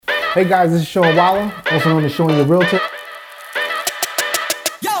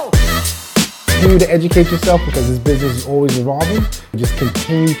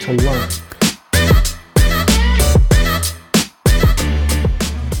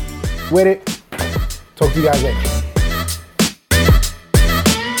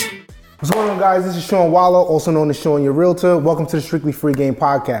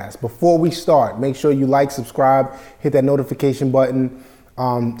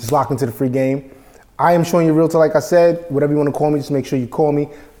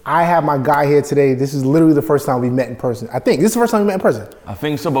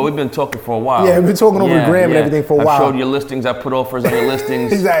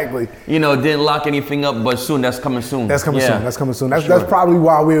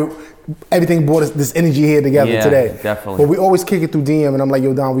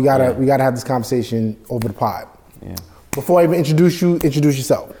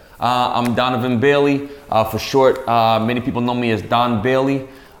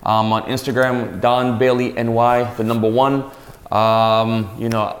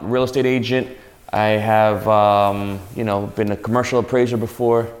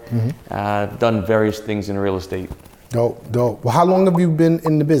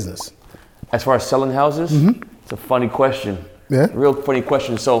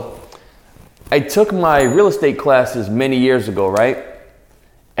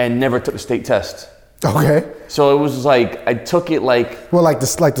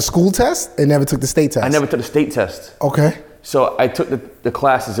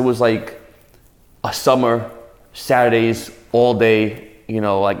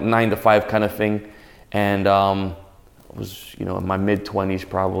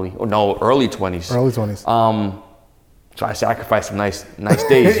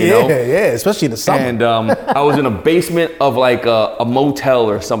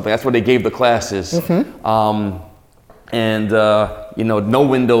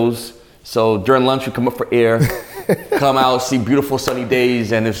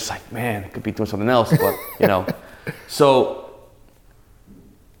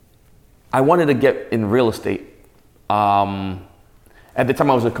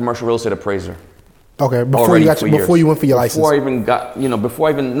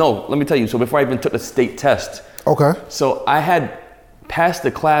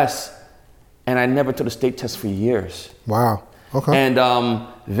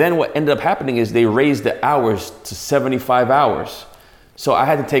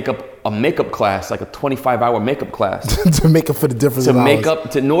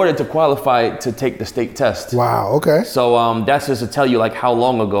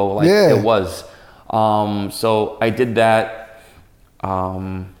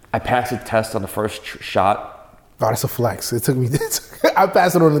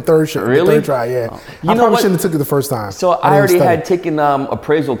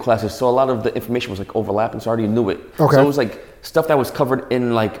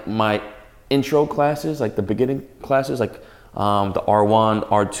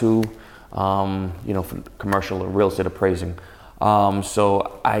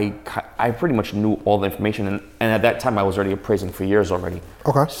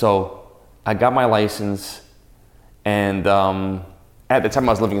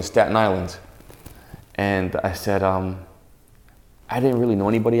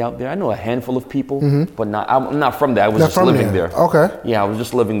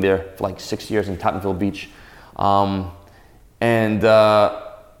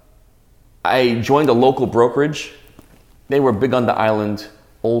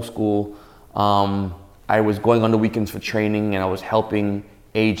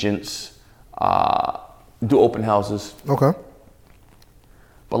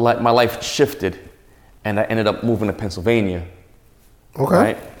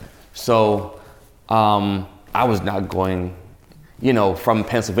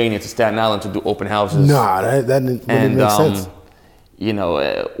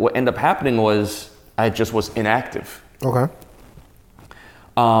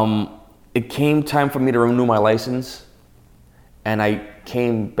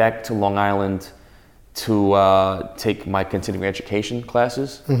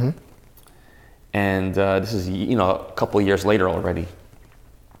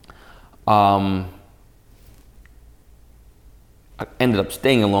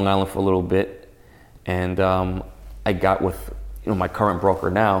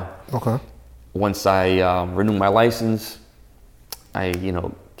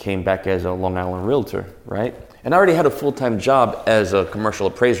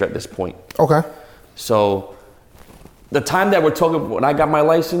the time that we're talking when I got my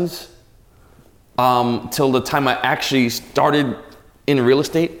license, till the time I actually started in real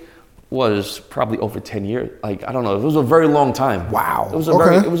estate was probably over 10 years. Like, I don't know, it was a very long time. Wow. It was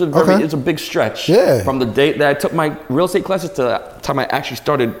a big stretch. Yeah. From the date that I took my real estate classes to the time I actually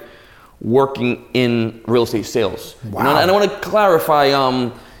started working in real estate sales. Wow. And I want to clarify,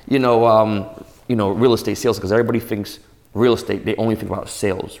 real estate sales, because everybody thinks real estate, they only think about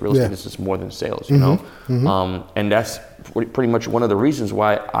sales. Real estate is just more than sales, you know? And that's pretty much one of the reasons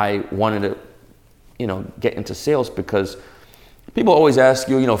why I wanted to, get into sales, because people always ask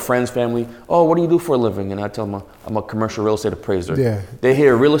you, friends, family, oh, what do you do for a living? And I tell them, I'm a commercial real estate appraiser. Yeah. They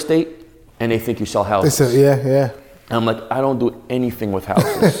hear real estate and they think you sell houses. Yeah. And I'm like, I don't do anything with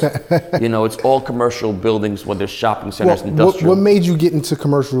houses. It's all commercial buildings, whether it's shopping centers, industrial. What made you get into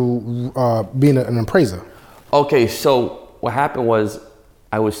commercial, being an appraiser? Okay, so what happened was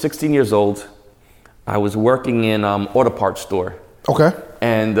I was 16 years old. I was working in auto parts store. Okay.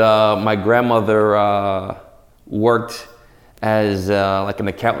 And my grandmother worked as like an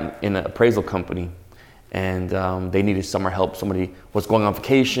accountant in an appraisal company. And they needed summer help. Somebody was going on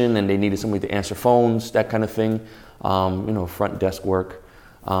vacation and they needed somebody to answer phones, that kind of thing. Front desk work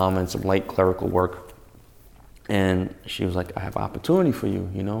and some light clerical work. And she was like, I have an opportunity for you,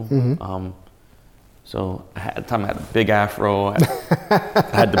 So at the time I had a big afro, I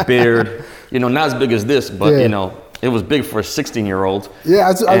had the beard, not as big as this, but it was big for a 16-year-old. Yeah,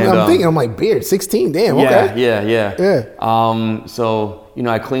 I'm thinking, I'm like, beard, 16, damn, okay. Yeah. So,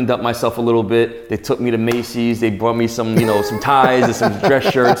 I cleaned up myself a little bit. They took me to Macy's. They brought me some, some ties and some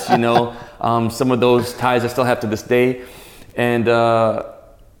dress shirts, some of those ties I still have to this day. And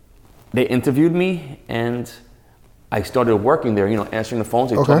they interviewed me and I started working there, answering the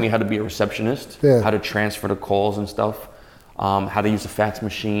phones. They taught me how to be a receptionist, how to transfer the calls and stuff, how to use a fax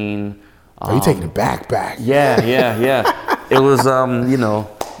machine. You taking it back. Yeah. It was,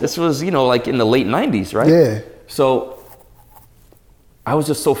 this was, like in the late 90s, right? Yeah. So I was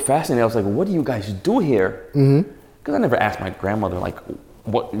just so fascinated. I was like, what do you guys do here? Because I never asked my grandmother, like,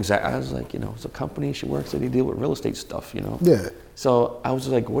 what exactly. I was like, it's a company she works at. They deal with real estate stuff, Yeah. So I was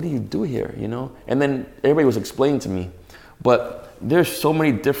like, what do you do here, And then everybody was explaining to me. But there's so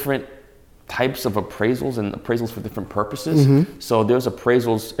many different types of appraisals and appraisals for different purposes. So there's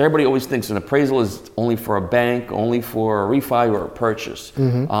appraisals. Everybody always thinks an appraisal is only for a bank, only for a refi or a purchase.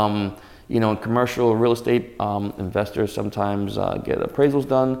 In commercial real estate, investors sometimes get appraisals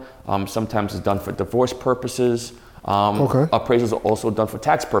done. Sometimes it's done for divorce purposes. Appraisals are also done for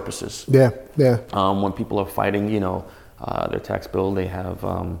tax purposes. Yeah. When people are fighting, their tax bill, they have,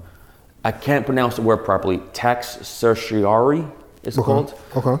 I can't pronounce the word properly, tax certiorari it's called.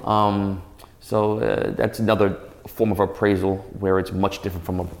 So that's another form of appraisal where it's much different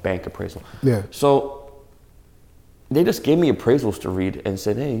from a bank appraisal. Yeah. So they just gave me appraisals to read and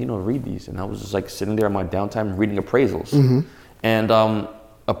said, hey, read these. And I was just like sitting there in my downtime reading appraisals. And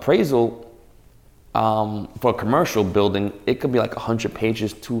appraisal for a commercial building, it could be like 100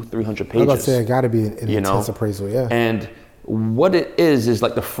 pages, 200-300 pages. I was about to say, it got to be an intense appraisal, yeah. And what it is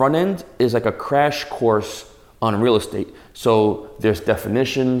like the front end is like a crash course on real estate. So there's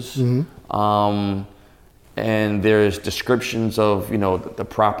definitions, and there's descriptions of, the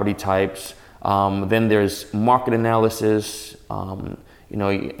property types. Then there's market analysis.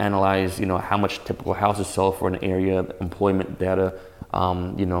 You analyze, how much typical houses sell for an area, employment data,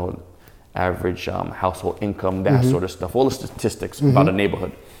 average household income, that sort of stuff, all the statistics about a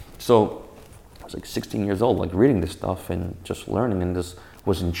neighborhood. So I was like 16 years old, like reading this stuff and just learning, and just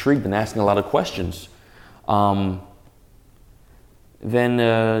was intrigued and asking a lot of questions. Then,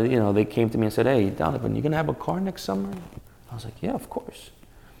 they came to me and said, hey, Donovan, you gonna have a car next summer? I was like, yeah, of course.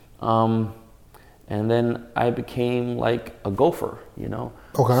 And then I became like a gopher,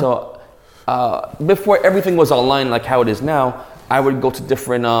 So before everything was online like how it is now, I would go to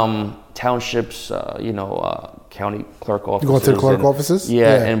different townships, county clerk offices. You go to the clerk offices?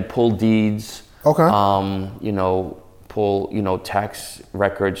 Yeah, and pull deeds. Okay. Pull, tax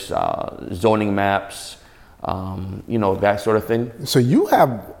records, zoning maps, that sort of thing. So you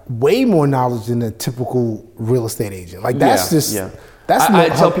have way more knowledge than a typical real estate agent. Like that's that's I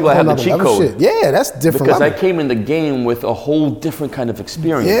tell people I have the cheat code. Shit. Yeah, that's different. Because I came in the game with a whole different kind of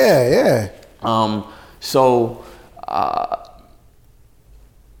experience. Yeah. I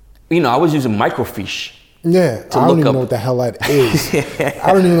was using microfiche. Yeah, I don't even know what the hell that is.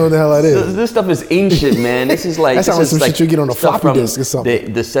 I don't even know what the hell that is. This stuff is ancient, man. This is like that sounds like some shit you get on a floppy disk or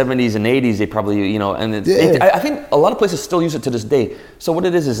something. The 70s and 80s, they probably, and I think a lot of places still use it to this day. So what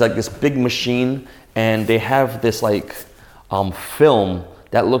it is like this big machine, and they have this like film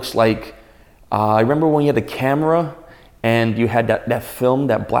that looks like. I remember when you had the camera, and you had that film,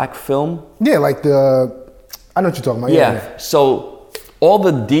 that black film. Yeah, like I know what you're talking about. Yeah. So all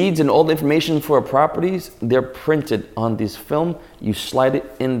the deeds and all the information for properties, they're printed on this film. You slide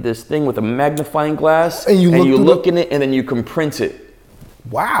it in this thing with a magnifying glass, and you look in it, and then you can print it.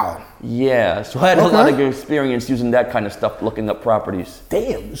 Wow. Yeah. So I had a lot of experience using that kind of stuff, looking up properties.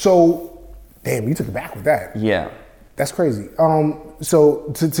 Damn. So, you took it back with that. Yeah. That's crazy.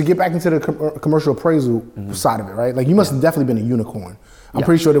 So to get back into the commercial appraisal side of it, right? Like you must have definitely been a unicorn. I'm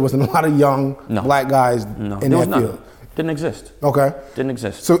pretty sure there wasn't a lot of young black guys in that field. Didn't exist. Okay. Didn't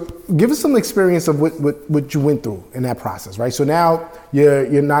exist. So give us some experience of what you went through in that process, right? So now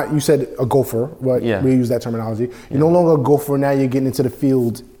you're not, you said a gopher, but we use that terminology. You're no longer a gopher, now you're getting into the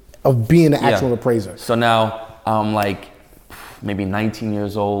field of being an actual appraiser. So now I'm like maybe 19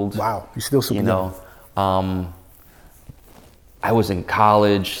 years old. Wow, you're still super young. I was in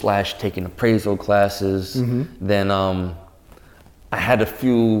college / taking appraisal classes. Then I had a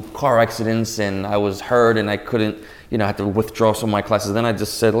few car accidents and I was hurt and I couldn't, I had to withdraw some of my classes. Then I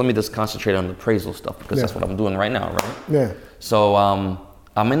just said, let me just concentrate on the appraisal stuff because that's what I'm doing right now, right? Yeah. So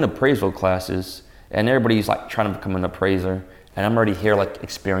I'm in appraisal classes and everybody's like trying to become an appraiser and I'm already here like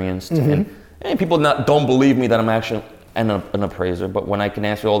experienced and people don't believe me that I'm actually an appraiser, but when I can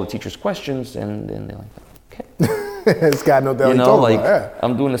answer all the teachers' questions and they're like, okay. This guy knows what he's talking about. Yeah.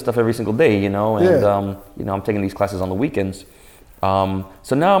 I'm doing this stuff every single day, and I'm taking these classes on the weekends.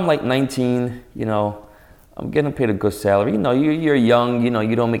 So now I'm like 19, I'm getting paid a good salary. You're young,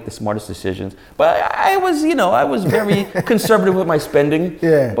 you don't make the smartest decisions. But I was very conservative with my spending.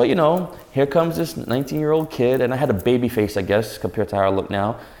 Yeah. But here comes this 19-year-old kid, and I had a baby face, I guess, compared to how I look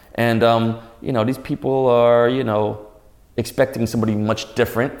now. And these people are, expecting somebody much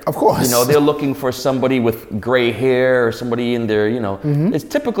different. Of course. They're looking for somebody with gray hair or somebody in their, it's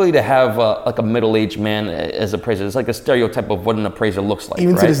typically to have like a middle-aged man as appraiser. It's like a stereotype of what an appraiser looks like.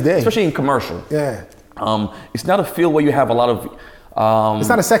 Even to this day. Especially in commercial. Yeah. It's not a field where you have a lot of... it's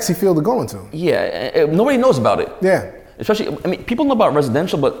not a sexy field to go into. Yeah. Nobody knows about it. Yeah. Especially, people know about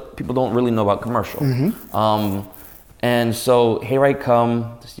residential, but people don't really know about commercial. And so here I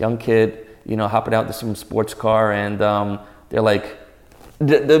come, this young kid, hopping out to some sports car, and they're like,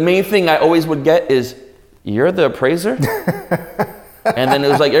 the main thing I always would get is, you're the appraiser? And then it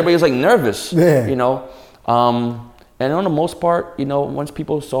was like, everybody was like nervous, and on the most part, once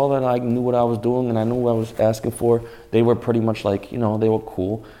people saw that I knew what I was doing and I knew what I was asking for, they were pretty much like, they were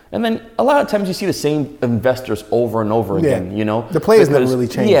cool. And then a lot of times you see the same investors over and over again, The players never really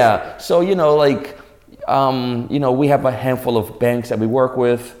change. Yeah, so, we have a handful of banks that we work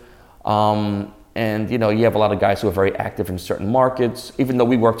with. And you have a lot of guys who are very active in certain markets, even though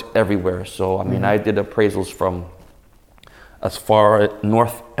we worked everywhere. So, I did appraisals from as far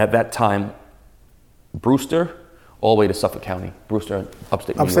north at that time, Brewster, all the way to Suffolk County. Brewster,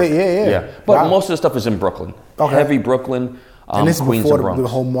 upstate New York. Yeah. But most of the stuff is in Brooklyn. Okay. Heavy Brooklyn, and this is Queens before and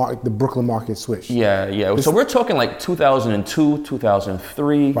Bronx. the Brooklyn market switched. Yeah. So we're talking like 2002,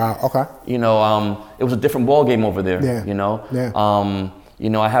 2003. Wow, okay. It was a different ball game over there, Yeah.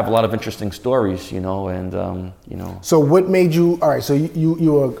 I have a lot of interesting stories, and. So what made you? All right. So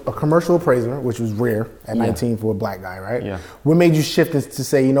you were a commercial appraiser, which was rare at 19 for a black guy, right? Yeah. What made you shift to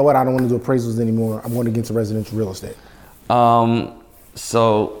say, you know what? I don't want to do appraisals anymore. I'm going to get into residential real estate.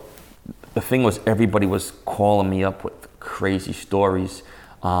 So the thing was, everybody was calling me up with crazy stories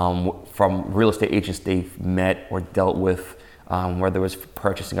from real estate agents they've met or dealt with, whether it was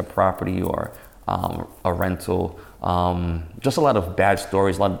purchasing a property or a rental. Just a lot of bad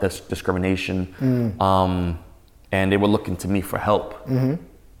stories, a lot of discrimination. And they were looking to me for help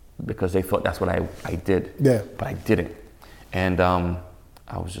because they thought that's what I did. Yeah. But I didn't. And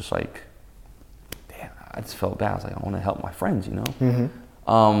I was just like, damn, I just felt bad. I was like, I want to help my friends,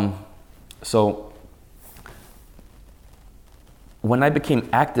 So when I became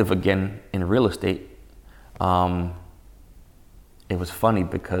active again in real estate, it was funny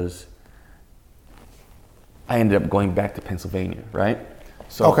because I ended up going back to Pennsylvania, right?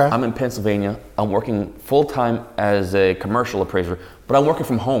 So I'm in Pennsylvania. I'm working full-time as a commercial appraiser, but I'm working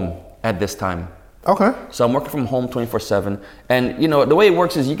from home at this time. Okay. So I'm working from home 24/7. And, the way it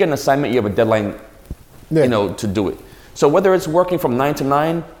works is you get an assignment, you have a deadline, to do it. So whether it's working from 9 to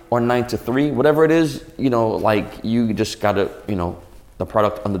 9 or 9 to 3, whatever it is, you just got to, the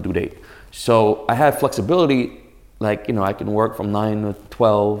product on the due date. So I have flexibility. I can work from 9 to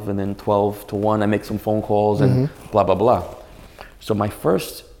 12 and then 12 to 1. I make some phone calls and blah, blah, blah. So my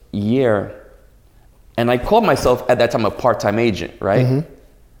first year, and I called myself at that time a part-time agent, right?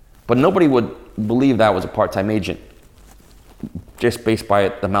 But nobody would believe that I was a part-time agent just based by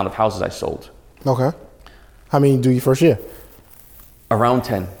the amount of houses I sold. Okay. How many you do your first year? Around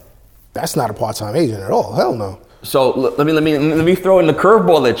 10. That's not a part-time agent at all. Hell no. So let me throw in the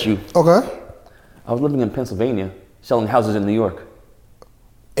curveball at you. Okay. I was living in Pennsylvania, selling houses in New York.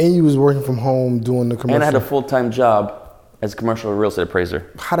 And you was working from home doing the commercial. And I had a full-time job as a commercial real estate appraiser.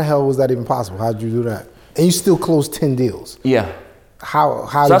 How the hell was that even possible? How did you do that? And you still closed 10 deals. Yeah. How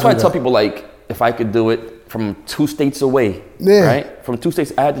So that's why I tell people, like, if I could do it from 2 states away, right? From 2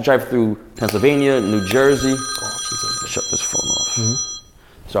 states, I had to drive through Pennsylvania, New Jersey. Shut this phone off.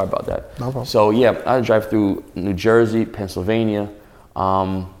 Mm-hmm. Sorry about that. No problem. So yeah, I had to drive through New Jersey, Pennsylvania,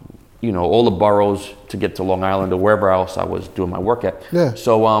 you know, all the boroughs to get to Long Island or wherever else I was doing my work at. Yeah.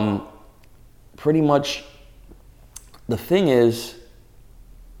 So pretty much the thing is,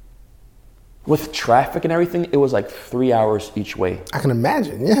 with traffic and everything, it was like 3 hours each way. I can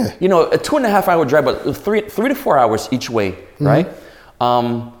imagine, yeah. You know, a 2.5 hour drive, but three to 4 hours each way, right?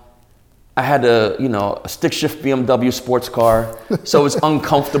 I had a stick shift BMW sports car, so it's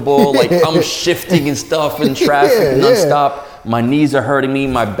uncomfortable. Like I'm shifting and stuff in traffic nonstop. My knees are hurting me.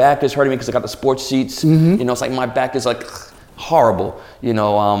 My back is hurting me because I got the sports seats. You know, it's like my back is like horrible. You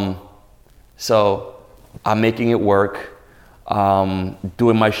know, so I'm making it work.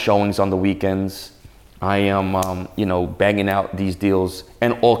 Doing my showings on the weekends. I am, banging out these deals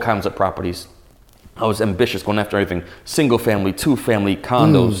and all kinds of properties. I was ambitious, going after everything. Single family, 2-family,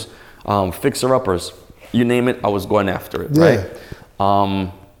 condos, fixer-uppers. You name it, I was going after it, right?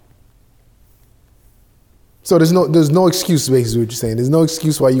 So there's no excuse, basically, what you're saying. There's no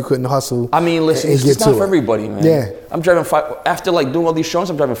excuse why you couldn't hustle. I mean, listen, it's just not for everybody, man. Yeah. I'm driving after like doing all these showings,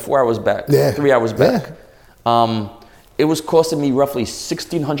 I'm driving 4 hours back, 3 hours back. It was costing me roughly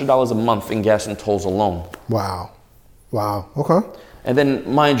 $1,600 a month in gas and tolls alone. Wow. Okay. And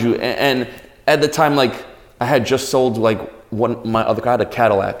then, mind you, and at the time, like I had just sold like my other car, I had a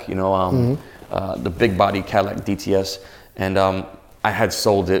Cadillac, the big body Cadillac DTS, and I had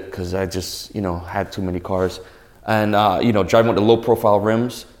sold it because I just had too many cars, and driving with the low profile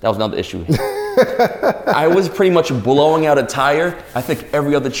rims, that was another issue. I was pretty much blowing out a tire, I think,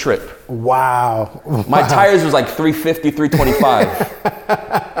 every other trip. Wow. My tires was like 350,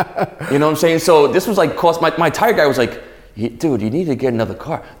 325. You know what I'm saying? So this was like my tire guy was like, dude, you need to get another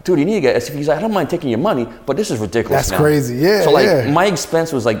car. Dude, you need to get SUV. He's like, I don't mind taking your money, but this is ridiculous. That's crazy, yeah. So like my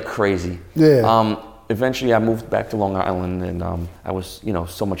expense was like crazy. Yeah. Eventually I moved back to Long Island and I was,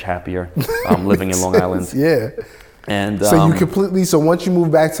 so much happier living in Long Island. Yeah. And so once you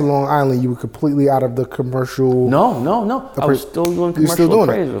moved back to Long Island, you were completely out of the commercial. No. I was still doing commercial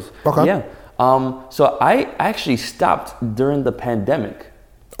appraisals. Okay. Yeah. So I actually stopped during the pandemic.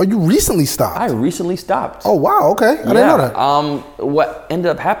 Oh, you recently stopped? I recently stopped. Oh, wow. Okay. I didn't know that. What ended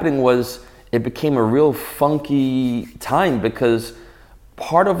up happening was it became a real funky time because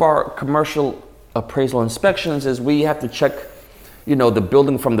part of our commercial appraisal inspections is we have to check, the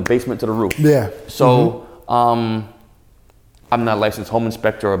building from the basement to the roof. Yeah. So, I'm not a licensed home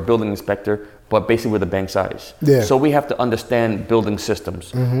inspector or building inspector, but basically we're the bank size. Yeah. So we have to understand building systems.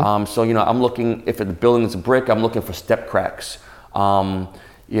 So, I'm looking, if the building is a brick, I'm looking for step cracks.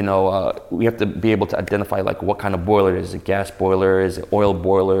 We have to be able to identify like what kind of boiler it is. Is it gas boiler? Is it oil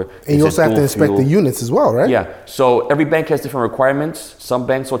boiler? And you also have to inspect the units as well, right? Yeah. So every bank has different requirements. Some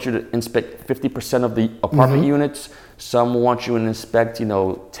banks want you to inspect 50% of the apartment units. Some want you to inspect,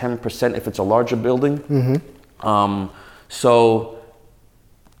 10% if it's a larger building. So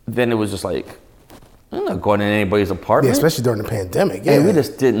then it was just like, I'm not going in anybody's apartment. Yeah, especially during the pandemic. Yeah. And we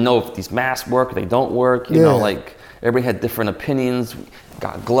just didn't know if these masks work, they don't work. You know, like everybody had different opinions. We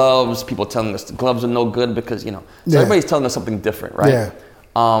got gloves, people telling us the gloves are no good because, so everybody's telling us something different, right?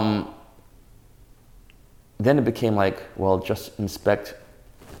 Yeah. Then it became like, well, just inspect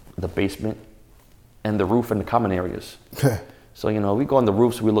the basement and the roof and the common areas. So, we go on the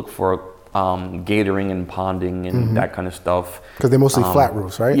roofs, we look for gatoring and ponding and that kind of stuff. Because they're mostly flat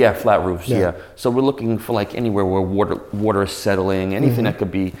roofs, right? Yeah, flat roofs, yeah. So we're looking for like anywhere where water is settling, anything that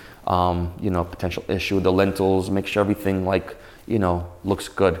could be, potential issue. The lintels, make sure everything like, looks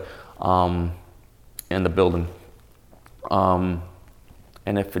good in the building.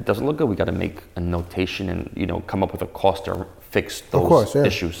 And if it doesn't look good, we got to make a notation and, come up with a cost to fix those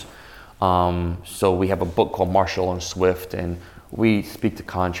issues. So we have a book called Marshall and Swift, and we speak to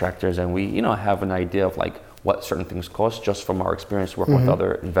contractors and we, have an idea of like what certain things cost just from our experience working with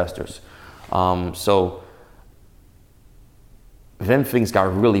other investors. So then things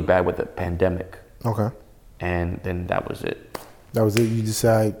got really bad with the pandemic. Okay. And then that was it. That was it? You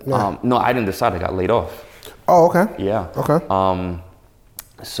decided? No, I didn't decide. I got laid off. Oh, okay. Yeah. Okay.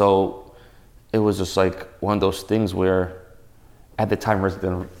 So it was just like one of those things where at the time,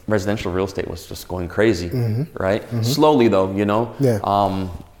 residential real estate was just going crazy, right? Mm-hmm. Slowly though, you know, Yeah.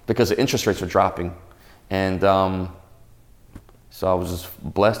 because the interest rates were dropping. And so I was just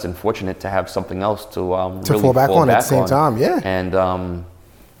blessed and fortunate to have something else to really fall back on at the same time, yeah. And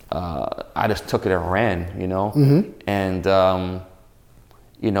I just took it and ran, you know? And,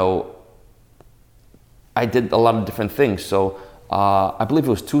 you know, I did a lot of different things. So I believe it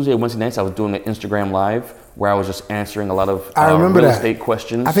was Tuesday or Wednesday nights, I was doing an Instagram live where I was just answering a lot of real estate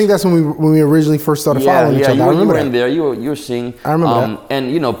questions. I think that's when we originally first started following each other. You I remember were that. in there. You were seeing. I remember that.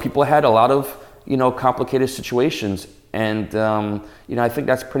 And you know, people had a lot of complicated situations, and you know, I think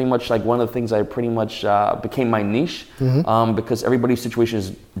that's pretty much like one of the things I pretty much became my niche, because everybody's situation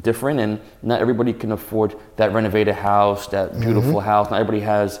is different, and not everybody can afford that renovated house, that beautiful house. Not everybody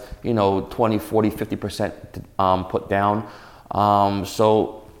has 20, 40, 50% put down.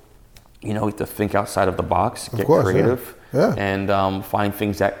 So you know, we have to think outside of the box, get creative, and find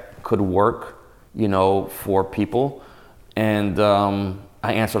things that could work, you know, for people. And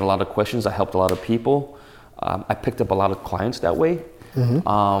I answered a lot of questions. I helped a lot of people. I picked up a lot of clients that way.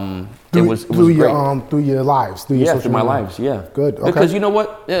 It was through great. through your lives, through your through my lives, yeah. Good. Okay. Because you know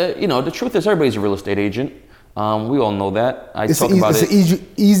what, the truth is everybody's a real estate agent. We all know that. It's an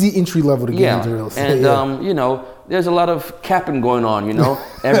easy entry level to get into real estate. And you know, there's a lot of capping going on. You know,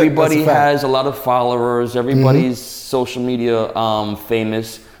 everybody has a lot of followers. Everybody's social media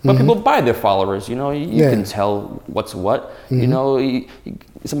famous, but people buy their followers. You know, you can tell what's what. You know,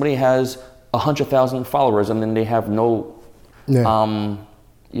 somebody has 100,000 followers, and then they have no, there's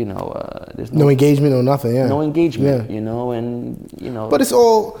no engagement or nothing. Yeah, no engagement. You know, and you know, but it's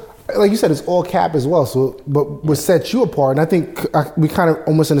all. Like you said, it's all cap as well. So, but what sets you apart, and I think we kind of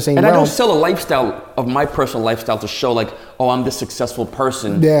almost in the same realm. And I don't sell a lifestyle of my personal lifestyle to show like, oh, I'm this successful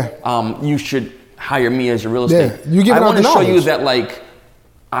person. Yeah. You should hire me as your real estate. Yeah. You give I want to show you that like,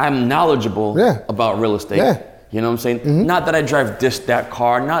 I'm knowledgeable about real estate. Yeah. You know what I'm saying? Not that I drive that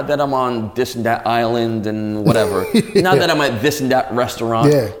car. Not that I'm on this and that island and whatever. Not that I'm at this and that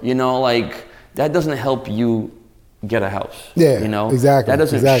restaurant. Yeah. You know, like that doesn't help you get a house. Yeah, you know, exactly. That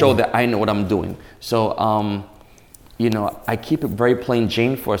doesn't show that I know what I'm doing. So, you know, I keep it very plain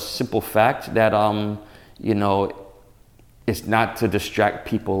Jane for a simple fact that, you know, it's not to distract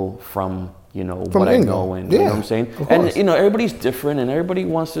people from, you know, what I know and you know what I'm saying. And you know, everybody's different, and everybody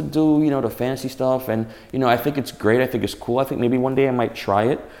wants to do, you know, the fancy stuff. And you know, I think it's great. I think it's cool. I think maybe one day I might try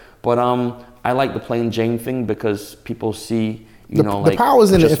it. But I like the plain Jane thing because people see. The power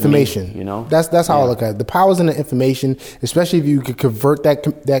is in the information. Me, you know, that's how I look at it. The power is in the information, especially if you could convert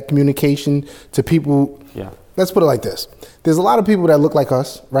that communication to people. Yeah. Let's put it like this: there's a lot of people that look like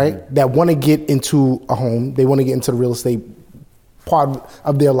us, right? That want to get into a home. They want to get into the real estate part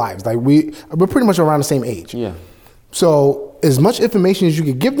of their lives. Like we're pretty much around the same age. Yeah. So as much information as you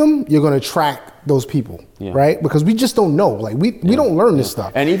could give them, you're going to attract those people, right? Because we just don't know. Like we don't learn this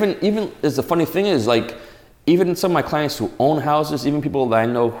stuff. And even as the funny thing is like. Even some of my clients who own houses, even people that I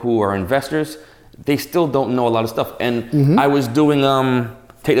know who are investors, they still don't know a lot of stuff. And I was doing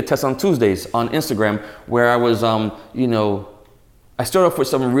Take the Test on Tuesdays on Instagram, where I was, you know, I started off with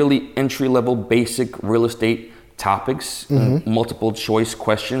some really entry-level basic real estate topics, multiple choice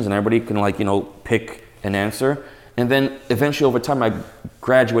questions, and everybody can like, you know, pick an answer. And then eventually over time, I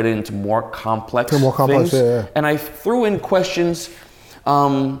graduated into more complex things. Yeah. And I threw in questions,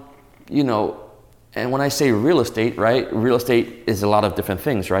 you know, and when I say real estate, right, real estate is a lot of different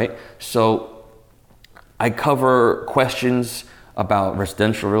things, right? So I cover questions about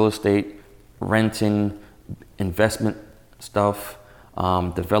residential real estate, renting, investment stuff,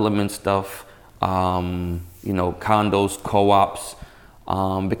 development stuff, you know, condos, co-ops,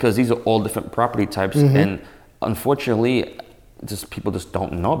 because these are all different property types. And unfortunately, people just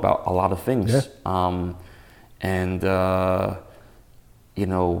don't know about a lot of things. You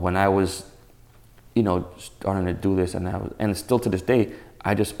know, when I was you know, starting to do this, and still to this day,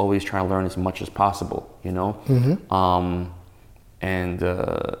 I just always try to learn as much as possible, you know? You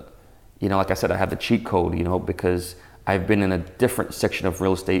know, like I said, I have the cheat code, you know, because I've been in a different section of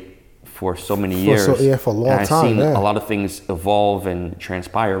real estate for so many years. For a long time. I've seen a lot of things evolve and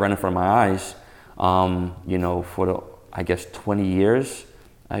transpire right in front of my eyes, you know, for the, I guess, 20 years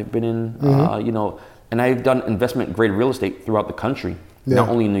I've been in, you know, and I've done investment grade real estate throughout the country. Not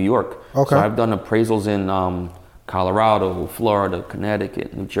only in New York. So I've done appraisals in Colorado, Florida,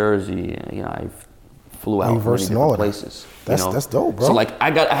 Connecticut, New Jersey. You know, I flew out many different places. That's dope, bro. So like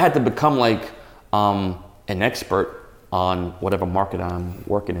I had to become like an expert on whatever market I'm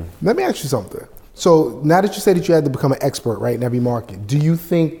working in. Let me ask you something. So now that you say that you had to become an expert, right, in every market, do you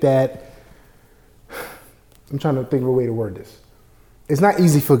think that, I'm trying to think of a way to word this. it's not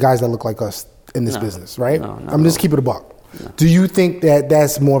easy for guys that look like us in this business, right? No, I'm just keep it a buck. No. Do you think that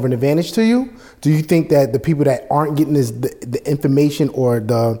that's more of an advantage to you? Do you think that the people that aren't getting the information or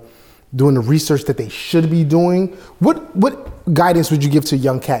doing the research that they should be doing, what guidance would you give to a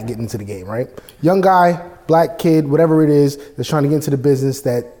young cat getting into the game, right? Young guy, black kid, whatever it is, that's trying to get into the business,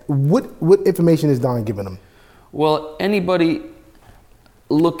 what information is Don giving them? Well, anybody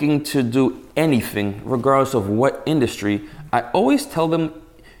looking to do anything, regardless of what industry, I always tell them,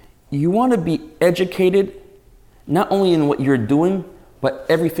 you want to be educated, not only in what you're doing, but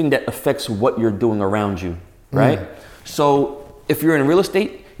everything that affects what you're doing around you, right? So if you're in real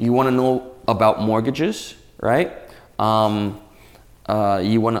estate, you want to know about mortgages, right?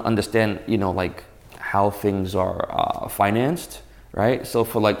 You want to understand, like how things are financed, right? So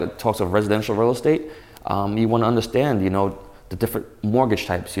for like the talks of residential real estate, you want to understand, the different mortgage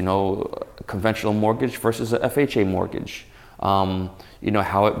types, conventional mortgage versus a FHA mortgage.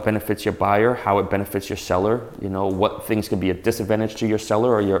 How it benefits your buyer, how it benefits your seller, what things can be a disadvantage to your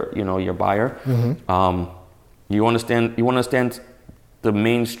seller or your buyer. You understand the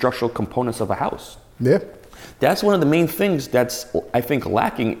main structural components of a house. Yeah. That's one of the main things that's, I think,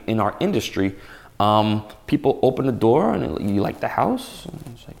 lacking in our industry. People open the door and you like the house? And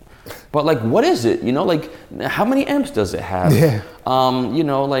it's like, but like, what is it? How many amps does it have? Yeah.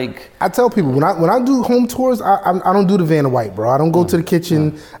 I tell people when I do home tours, I don't do the Vanna White, bro. I don't go to the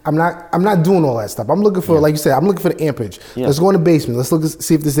kitchen. I'm not doing all that stuff. I'm looking for, like you said, I'm looking for the ampage. Yeah. Let's go in the basement. Let's look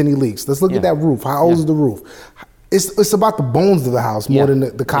see if there's any leaks. Let's look at that roof. How old is the roof? It's about the bones of the house more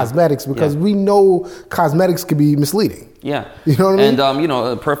than the cosmetics, because we know cosmetics can be misleading. Yeah. You know what I mean? And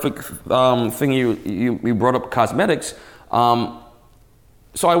a perfect thing you brought up cosmetics.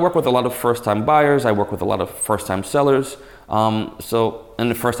 So I work with a lot of first-time buyers. I work with a lot of first-time sellers. And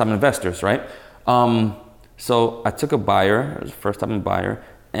the first-time investors, right? So I took a buyer, it was a first-time buyer,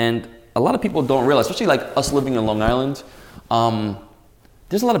 and a lot of people don't realize, especially like us living in Long Island,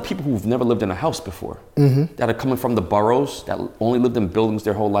 there's a lot of people who've never lived in a house before, that are coming from the boroughs, that only lived in buildings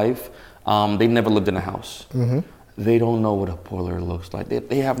their whole life. They've never lived in a house. They don't know what a boiler looks like.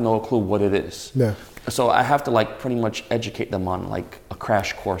 They have no clue what it is. Yeah. So I have to pretty much educate them on a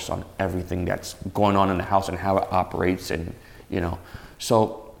crash course on everything that's going on in the house and how it operates, and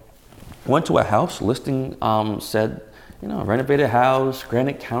So went to a house, listing said, renovated house,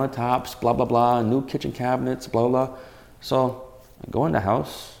 granite countertops, blah blah blah, new kitchen cabinets, blah blah. So I go in the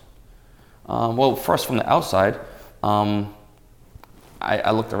house. Well, first from the outside,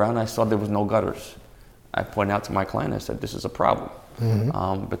 I looked around and I saw there was no gutters. I pointed out to my client, I said, this is a problem.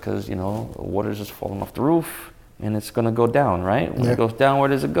 Because, water's just falling off the roof and it's going to go down, right? When it goes down, where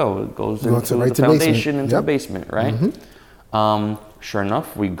does it go? It goes into the foundation, into the basement, right? Sure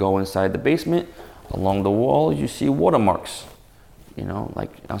enough, we go inside the basement. Along the wall, you see watermarks. I was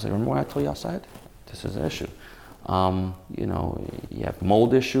like, remember what I told you outside? This is an issue. You have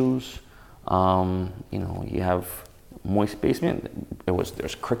mold issues. You have moist basement.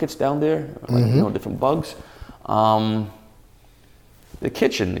 There's crickets down there, different bugs. The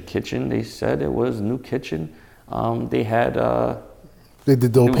kitchen, they said it was a new kitchen. They had they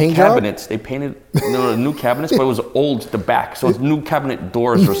did the new paint cabinets. Job? They painted new cabinets, but it was old the back, so it's new cabinet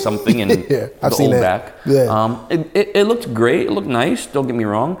doors or something, and I've the seen old that. back. Yeah. It looked great. It looked nice. Don't get me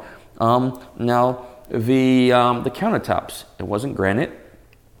wrong. Now the countertops, it wasn't granite.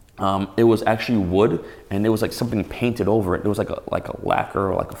 It was actually wood, and there was something painted over it. There was like a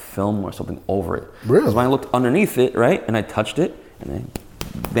lacquer or a film or something over it. Really? Because when I looked underneath it, right, and I touched it, and I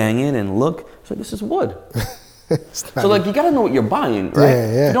bang it and look, so this is wood. So you gotta know what you're buying, right? Yeah.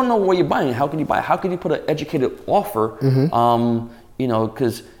 If you don't know what you're buying, how can you buy? How can you put an educated offer?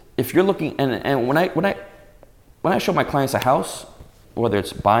 Because if you're looking, and when I show my clients a house, whether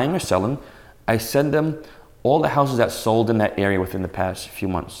it's buying or selling, I send them all the houses that sold in that area within the past few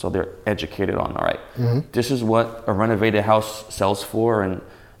months, so they're educated on, all right, this is what a renovated house sells for, and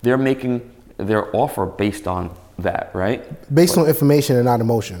they're making their offer based on that, right? Based on information and not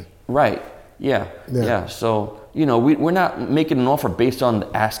emotion. Right. Yeah. So we're not making an offer based on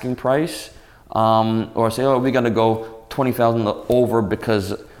the asking price, or say, we're gonna go $20,000 over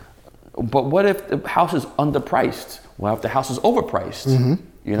because. But what if the house is underpriced? Well, if the house is overpriced,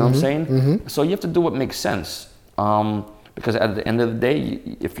 you know what I'm saying? So you have to do what makes sense. Because at the end of the day,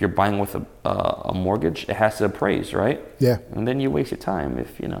 if you're buying with a mortgage, it has to appraise, right? Yeah. And then you waste your time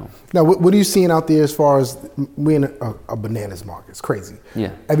if. Now, what are you seeing out there as far as we're in a bananas market? It's crazy.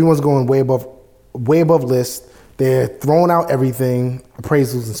 Yeah. Everyone's going way above list. They're throwing out everything,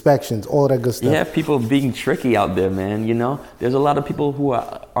 appraisals, inspections, all that good stuff. Yeah, people being tricky out there, man. There's a lot of people who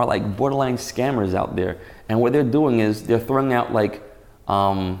are like borderline scammers out there. And what they're doing is they're throwing out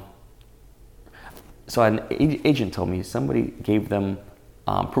So an agent told me somebody gave them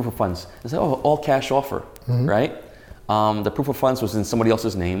proof of funds. They said, "Oh, all cash offer," right? The proof of funds was in somebody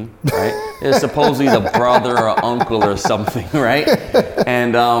else's name, right? It's supposedly the brother or uncle or something, right?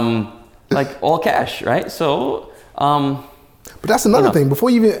 And like all cash, right? So, but that's another thing. Before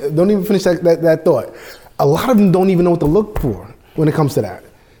you don't even finish that thought, a lot of them don't even know what to look for when it comes to that.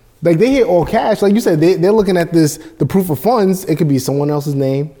 Like they hear all cash, like you said, they're looking at the proof of funds. It could be someone else's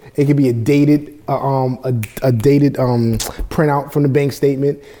name. It could be a dated printout from the bank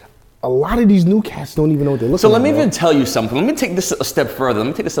statement. A lot of these new cats don't even know what they're looking at. So let me even tell you something. Let me take this a step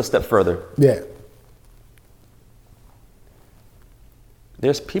further. Yeah.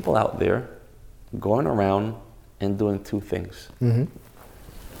 There's people out there going around and doing two things.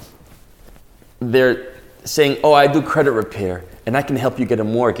 They're saying, "Oh, I do credit repair and I can help you get a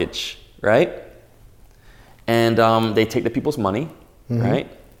mortgage," right? And they take the people's money, right?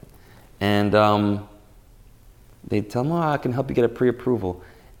 And they tell them, "Oh, I can help you get a pre-approval,"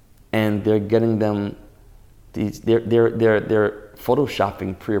 and they're getting them they're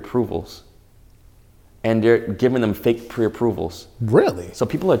photoshopping pre-approvals, and they're giving them fake pre-approvals. Really? So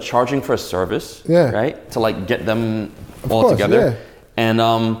people are charging for a service, Yeah, right, to like get them of all course, together, yeah. and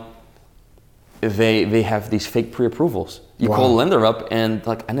they have these fake pre-approvals. You Wow. call the lender up, and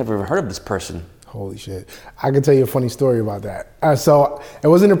like, I never even heard of this person. Holy shit. I can tell you a funny story about that. So it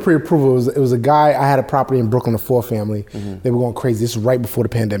wasn't a pre-approval. It was a guy, I had a property in Brooklyn, a 4-family. They were going crazy. This was right before the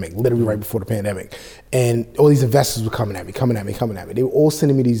pandemic, literally right before the pandemic. And all these investors were coming at me. They were all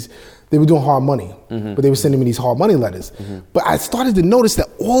sending me these, they were doing hard money, but they were sending me these hard money letters. But I started to notice that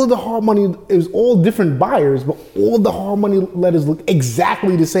all of the hard money, it was all different buyers, but all the hard money letters look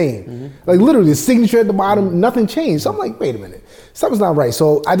exactly the same. Like literally the signature at the bottom, nothing changed. So I'm like, wait a minute, something's not right.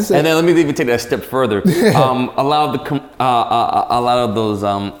 So I just said, And then let me even take that a step further. A lot of those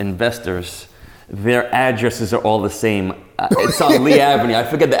investors, their addresses are all the same. It's on Lee Avenue. I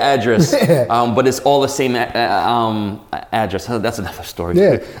forget the address, but it's all the same address. That's another story.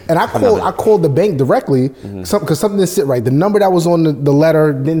 yeah, and I called the bank directly because something didn't sit right. The number that was on the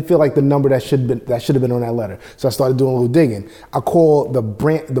letter didn't feel like the number that should have been on that letter. So I started doing a little digging. I called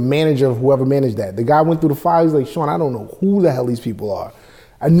the manager of whoever managed that. The guy went through the file. He's like, "Sean, I don't know who the hell these people are.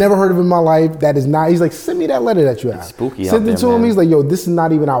 I've never heard of him in my life. That is not." He's like, "Send me that letter that you have." It's spooky Sent out it there, to him. man. He's like, "Yo, this is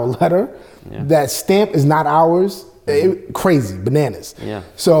not even our letter. Yeah. That stamp is not ours." Crazy, bananas. Yeah.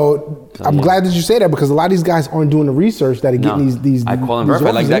 So I'm glad that you say that because a lot of these guys aren't doing the research that are getting these. I call him these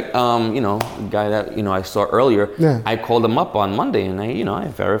verified like offers in. that. Guy that I saw earlier. Yeah. I called him up on Monday, and I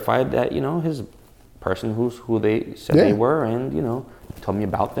verified that his person who they said they were, and told me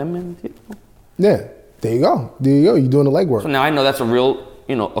about them, and Yeah, there you go. You're doing the legwork. So now I know that's a real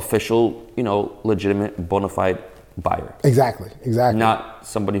official legitimate bona fide buyer. Exactly. Not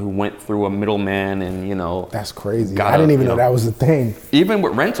somebody who went through a middleman and That's crazy. I didn't even know that was a thing. Even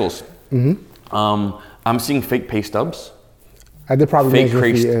with rentals, I'm seeing fake pay stubs, I did probably fake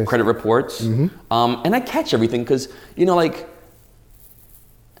management fee, credit reports, and I catch everything because like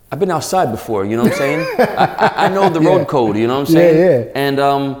I've been outside before. You know what I'm saying? I know the road code. You know what I'm saying? Yeah. And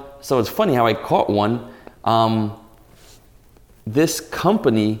so it's funny how I caught one. This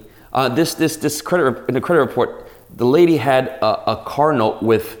company, this credit in the credit report. The lady had a car note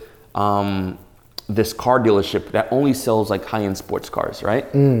with this car dealership that only sells like high-end sports cars, right?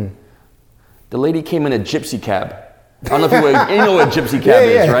 The lady came in a gypsy cab. I don't know if you know what a gypsy cab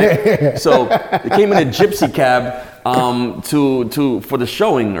is, right? So they came in a gypsy cab for the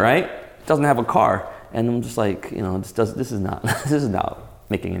showing, right? Doesn't have a car, and I'm just like, this is not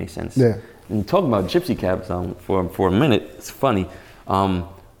making any sense. Yeah. And talking about gypsy cabs for a minute, it's funny.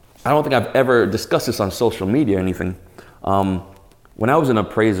 I don't think I've ever discussed this on social media or anything. When I was an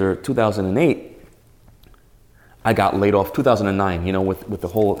appraiser, 2008, I got laid off. 2009, with the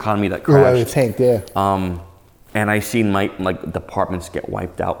whole economy that crashed. It tanked, yeah. And I seen my departments get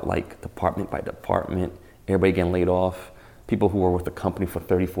wiped out, like department by department. Everybody getting laid off. People who were with the company for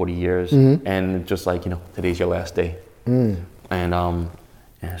 30, 40 years, and just like today's your last day. And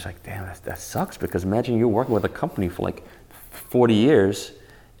it's like, damn, that sucks because imagine you're working with a company for like 40 years.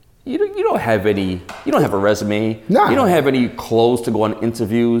 You don't have a resume. Nah. You don't have any clothes to go on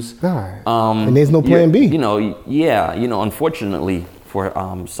interviews. Nah. And there's no plan B. Unfortunately for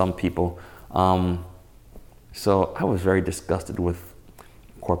some people. So I was very disgusted with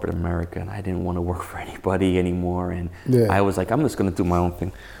corporate America, and I didn't want to work for anybody anymore. And I was like, I'm just going to do my own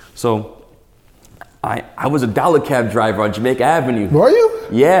thing. So I was a dollar cab driver on Jamaica Avenue. Were you?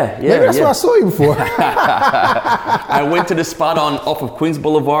 Yeah. Maybe that's where I saw you before. I went to the spot off of Queens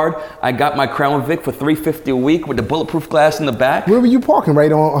Boulevard. I got my Crown Vic for $3.50 a week with the bulletproof glass in the back. Where were you parking?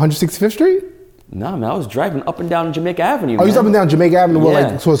 Right on 165th Street? No, man, I was driving up and down Jamaica Avenue. Oh, you was up and down Jamaica Avenue,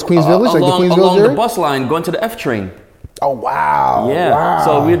 like towards Queens Village, like the Queens Village area? Along the bus line, going to the F train. Oh, wow. Yeah. Wow.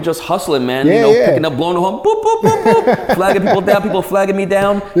 So we were just hustling, man. Yeah, Picking up, blowing the horn, boop, boop, boop, boop. Flagging people down, people flagging me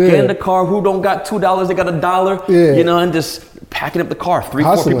down. Get in the car. Who don't got $2? They got $1. Yeah. And just packing up the car. 3,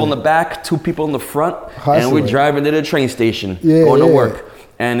 Hustling. 4 people in the back, 2 people in the front. Hustling. And we're driving to the train station, going to work.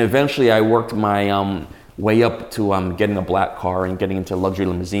 And eventually I worked my way up to getting a black car and getting into luxury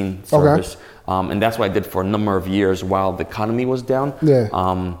limousine service. Okay. And that's what I did for a number of years while the economy was down. Yeah.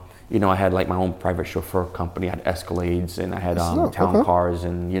 I had like my own private chauffeur company. I had Escalades and I had town cars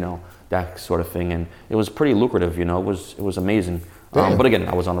and that sort of thing. And it was pretty lucrative. It was amazing. But again,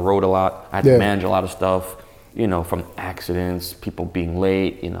 I was on the road a lot. I had to manage a lot of stuff. From accidents, people being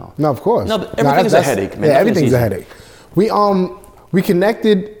late. No, of course. No, everything's a headache, man. Yeah, everything's a headache. We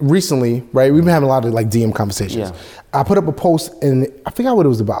connected recently, right? We've been having a lot of like DM conversations. Yeah. I put up a post and I forgot what it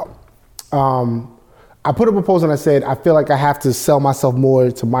was about. I put up a post and I said, I feel like I have to sell myself more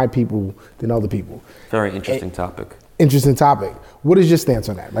to my people than other people. Very interesting topic. Interesting topic. What is your stance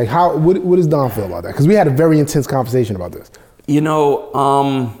on that? Like what does Don feel about that? Because we had a very intense conversation about this.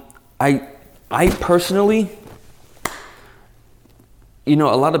 I personally, a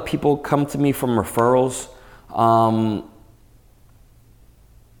lot of people come to me from referrals.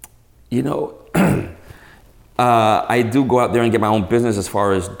 I do go out there and get my own business as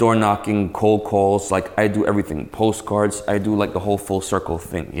far as door knocking, cold calls. Like I do everything, postcards. I do like the whole full circle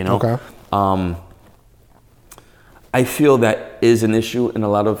thing. Okay. I feel that is an issue in a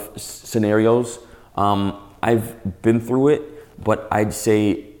lot of scenarios. I've been through it, but I'd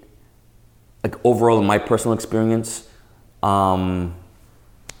say, like overall in my personal experience,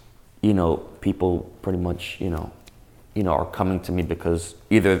 people pretty much, are coming to me because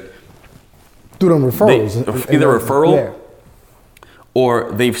either through them referrals. Either referral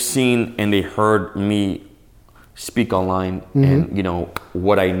or they've seen and they heard me speak online and,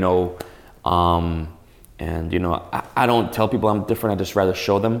 what I know. And, I don't tell people I'm different. I just rather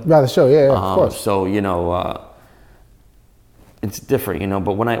show them. Rather show, of course. So, it's different,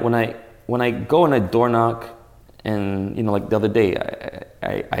 but when I go and I door knock and, like the other day,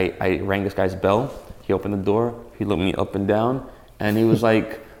 I rang this guy's bell. He opened the door. He looked me up and down and he was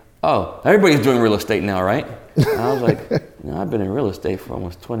like, oh, everybody's doing real estate now, right? And I was like, I've been in real estate for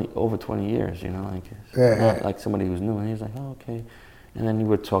almost over 20 years, not like somebody who's new. And he was like, oh, okay. And then we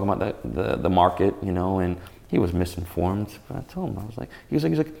were talking about the market, and he was misinformed. But I told him, he was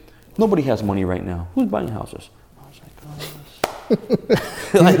like, nobody has money right now. Who's buying houses? I was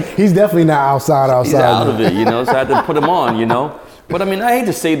like, oh, he's definitely not outside. He's out of it, so I had to put him on, But I mean, I hate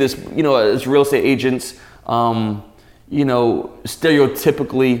to say this, as real estate agents,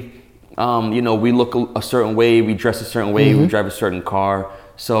 stereotypically, we look a certain way, we dress a certain way, we drive a certain car.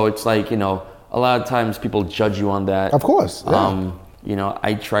 So it's like, a lot of times people judge you on that. Of course. Yeah.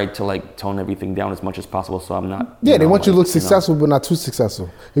 I try to tone everything down as much as possible so I'm not. Yeah, they want you to look successful, but not too successful.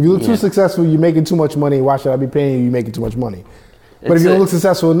 If you look too successful, you're making too much money. Why should I be paying you? You're making too much money. But if you don't look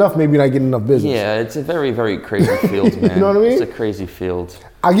successful enough, maybe you're not getting enough business. Yeah, it's a very, very crazy field, man. You know what I mean? It's a crazy field.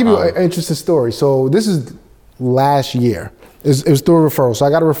 I'll give you an interesting story. So this is last year. It was through a referral. So I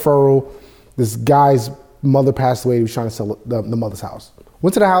got a referral. This guy's mother passed away. He was trying to sell the mother's house.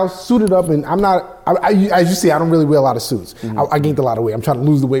 Went to the house, suited up, and as you see, I don't really wear a lot of suits. I gained a lot of weight. I'm trying to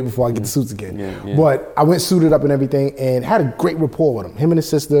lose the weight before I get the suits again. Yeah. But I went suited up and everything and had a great rapport with him. Him and his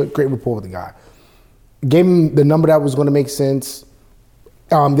sister, great rapport with the guy. Gave him the number that was going to make sense.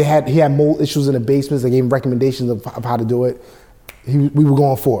 He had mold issues in the basements. They gave him recommendations of how to do it. We were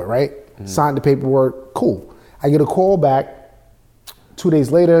going for it, right? Signed the paperwork, cool. I get a call back 2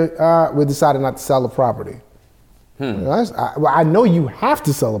 days later, we decided not to sell the property. I know you have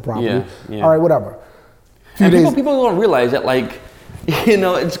to sell the property. Yeah. All right, whatever. And people don't realize that,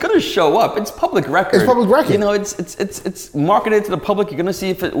 it's going to show up. It's public record. It's public record. It's marketed to the public. You're going to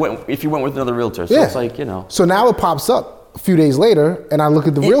see if you went with another realtor. So it's like, So now it pops up a few days later, and I look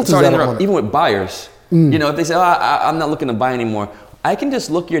at the realtors that are on it. Even with buyers, if they say, I'm not looking to buy anymore, I can just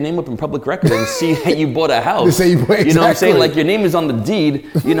look your name up in public record and see that you bought a house. Exactly. You know what I'm saying? Like your name is on the deed.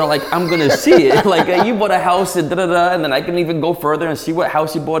 I'm gonna see it. You bought a house and and then I can even go further and see what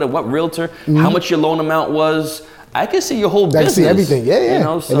house you bought and what realtor, how much your loan amount was. I can see your whole business. I can see everything.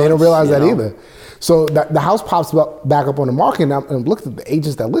 Yeah. So and they don't realize that either. So the house pops back up on the market, and I looked at the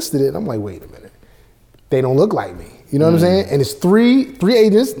agents that listed it, and I'm like, wait a minute, they don't look like me. You know what I'm saying? And it's three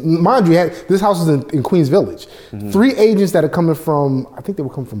agents. Mind you, this house is in Queens Village. 3 agents that are coming from, I think they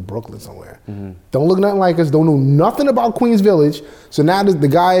were coming from Brooklyn somewhere. Don't look nothing like us. Don't know nothing about Queens Village. So now the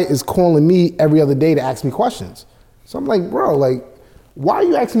guy is calling me every other day to ask me questions. So I'm like, bro, like, why are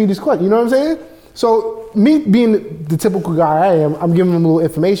you asking me these questions? You know what I'm saying? So me being the typical guy I am, I'm giving them a little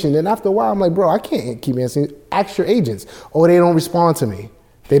information. And after a while, I'm like, bro, I can't keep answering. Ask your agents. Oh, they don't respond to me.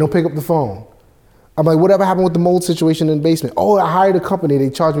 They don't pick up the phone. I'm like, whatever happened with the mold situation in the basement? Oh, I hired a company. They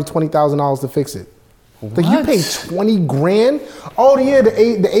charged me $20,000 to fix it. Like, you paid 20 grand? Oh yeah,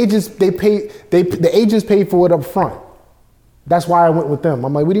 the agents the agents paid for it up front. That's why I went with them.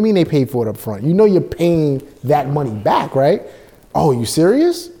 I'm like, what do you mean they paid for it up front? You know you're paying that money back, right? Oh, you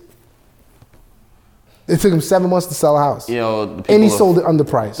serious? It took him 7 months to sell a house. And he sold it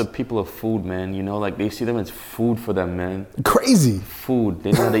underpriced. The people of food, man, you know, like they see them as food for them, man. Crazy. Food.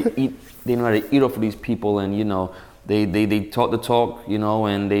 They know how to eat. They know how to eat off of these people, and you know, they talk the talk, you know,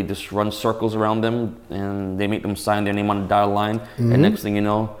 and they just run circles around them, and they make them sign their name on the dotted line. And next thing you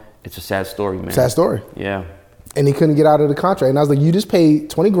know, it's a sad story, man. Sad story. Yeah. And he couldn't get out of the contract. And I was like, you just paid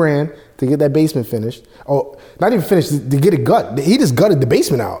 20 grand to get that basement finished. Oh, not even finished, to get it gut. He just gutted the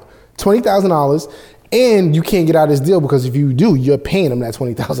basement out. $20,000. And you can't get out of this deal because if you do, you're paying them that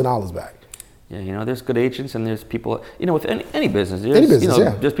 $20,000 back. Yeah, you know, there's good agents and there's people, you know, with any business.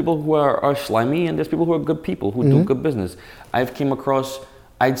 There's people who are slimy and there's people who are good people who do good business. I've came across,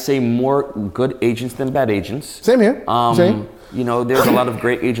 I'd say, more good agents than bad agents. Same here. Same. You know, there's a lot of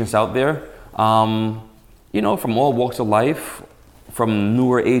great agents out there, you know, from all walks of life, from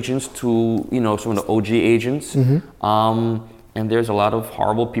newer agents to, you know, some of the OG agents. And there's a lot of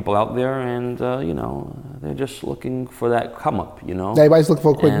horrible people out there, and you know, they're just looking for that come up, you know. Everybody's looking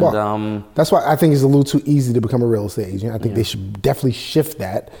for a quick buck. That's why I think it's a little too easy to become a real estate agent. I think they should definitely shift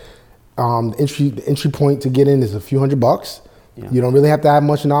that. The entry point to get in is a few $100. Yeah. You don't really have to have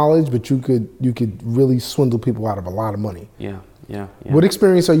much knowledge, but you could really swindle people out of a lot of money. Yeah. What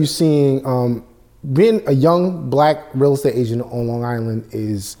experience are you seeing? Being a young black real estate agent on Long Island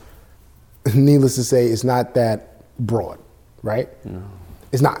is, needless to say, it's not that broad. Right? No.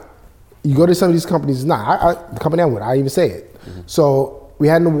 It's not. You go to some of these companies, it's not. The company I'm with, I even say it. So we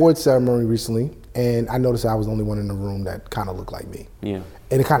had an awards ceremony recently, and I noticed I was the only one in the room that kind of looked like me. Yeah.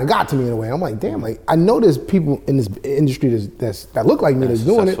 And it kind of got to me in a way. I'm like, damn, like I know there's people in this industry that look like me that's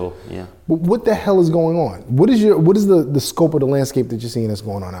doing it. Yeah. But what the hell is going on? What is the scope of the landscape that you're seeing that's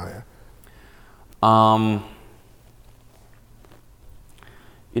going on out here?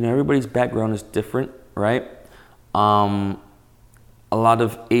 You know, everybody's background is different, right? A lot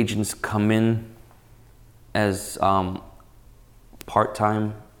of agents come in as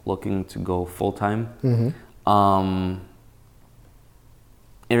part-time, looking to go full-time.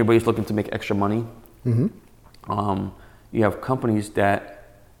 Everybody's looking to make extra money. You have companies that,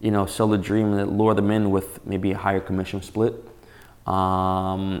 you know, sell the dream and that lure them in with maybe a higher commission split.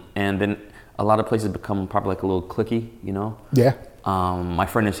 And then a lot of places become probably like a little cliquey, you know? Yeah. My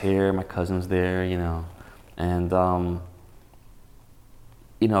friend is here, my cousin's there, you know, and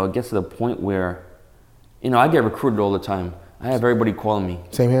you know, it gets to the point where, you know, I get recruited all the time. I have everybody calling me.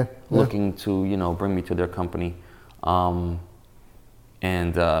 Same here. Looking to, you know, bring me to their company, and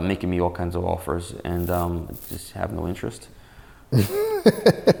making me all kinds of offers, and just have no interest. You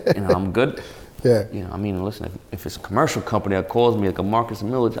know, I'm good. Yeah. You know, I mean, listen, if it's a commercial company that calls me, like a Marcus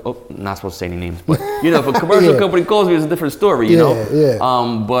Miller, not supposed to say any names, but, you know, if a commercial company calls me, it's a different story, you know? Yeah.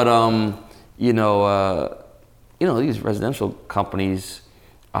 You know, these residential companies,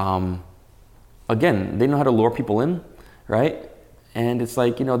 again, they know how to lure people in, right? And it's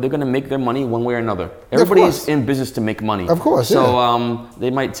like, you know, they're going to make their money one way or another. Everybody's in business to make money. Of course, So they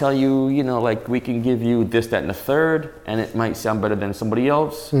might tell you, you know, like, we can give you this, that, and the third, and it might sound better than somebody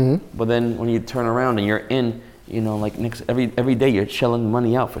else. But then when you turn around and you're in, you know, like every day you're shelling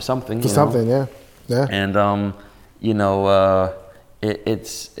money out for something. Yeah. And, you know,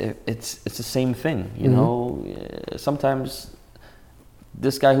 it's the same thing, you know. Sometimes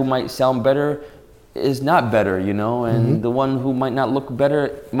this guy who might sound better is not better, you know, and the one who might not look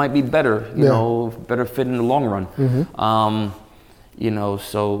better might be better, you know, better fit in the long run. You know,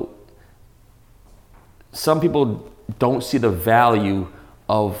 so some people don't see the value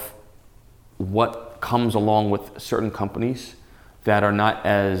of what comes along with certain companies that are not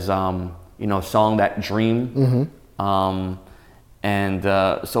as, you know, selling that dream. And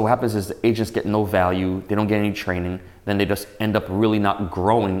so what happens is the agents get no value, they don't get any training, then they just end up really not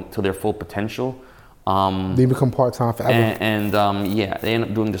growing to their full potential. They become part-time forever. And yeah, they end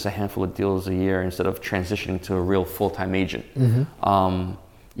up doing just a handful of deals a year instead of transitioning to a real full-time agent.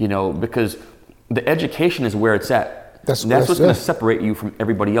 You know, because the education is where it's at. That's what's good. going to separate you from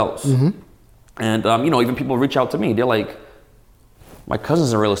everybody else. And even people reach out to me. They're like, my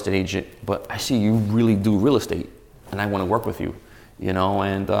cousin's a real estate agent, but I see you really do real estate, and I want to work with you.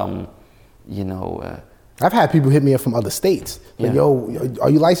 I've had people hit me up from other states. Like, yo, are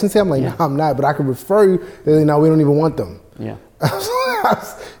you licensed here? I'm like, no, I'm not, but I can refer you. They're like, no, we don't even want them. Yeah.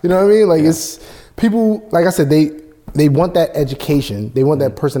 You know what I mean? Like, it's people, like I said, they want that education. They want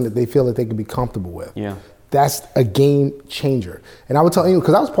that person that they feel that they can be comfortable with. Yeah. That's a game changer. And I would tell you,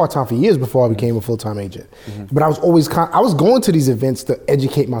 because I was part-time for years before I became a full-time agent. But I was always, I was going to these events to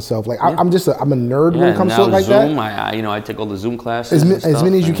educate myself. Like, I'm a nerd when it comes to it like Zoom, that. I take all the Zoom classes. As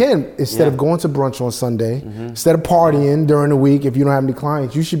many as you can. Instead of going to brunch on Sunday, instead of partying during the week, if you don't have any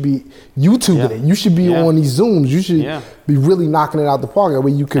clients, you should be YouTubing it. You should be on these Zooms. You should be really knocking it out the park. That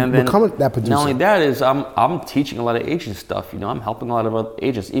way you can become that producer. Not only that is, I'm teaching a lot of agent stuff. I'm helping a lot of other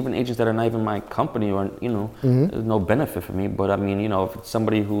agents, even agents that are not even my company or, there's no benefit for me. But I mean, if it's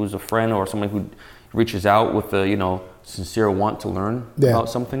somebody who's a friend or somebody who reaches out with a, sincere want to learn about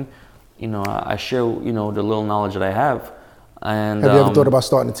something, I share, the little knowledge that I have. And have you ever thought about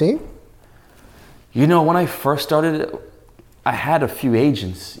starting a team? When I first started, I had a few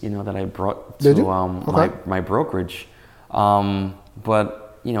agents, that I brought to my brokerage.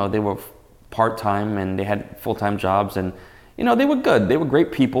 But, they were part-time and they had full-time jobs and, they were good. They were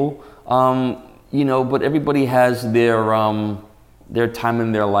great people. But everybody has their time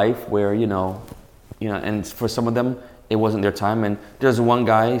in their life where, and for some of them, it wasn't their time. And there's one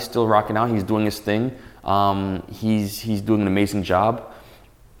guy still rocking out. He's doing his thing. He's doing an amazing job.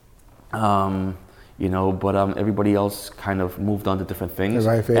 But everybody else kind of moved on to different things.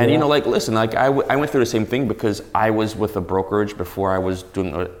 And, listen, I went through the same thing because I was with a brokerage before I was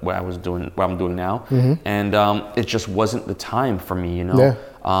doing what I'm doing now. And it just wasn't the time for me,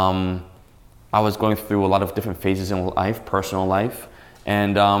 I was going through a lot of different phases in life, personal life.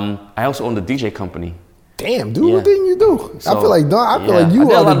 And I also owned a DJ company. Damn, dude, what didn't you do? So, I feel like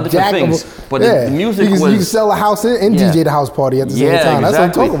you are the jack of but the music you can sell a house and DJ the house party at the same time. Exactly. That's what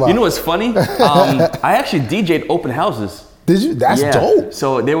I'm talking about. You know what's funny? I actually DJ'd open houses. Did you? That's dope.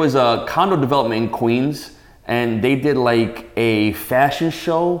 So there was a condo development in Queens, and they did like a fashion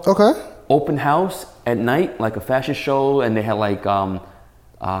show. Okay. Open house at night, like a fashion show, and they had like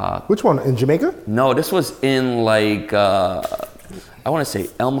which one? In Jamaica? No, this was in like I want to say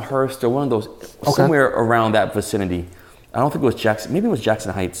Elmhurst or one of those, somewhere around that vicinity. I don't think it was Jackson. Maybe it was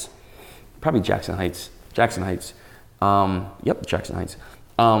Jackson Heights. Probably Jackson Heights. Jackson Heights. Jackson Heights.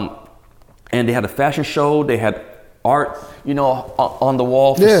 And they had a fashion show. They had art, on the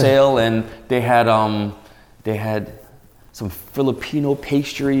wall for sale, and they had some Filipino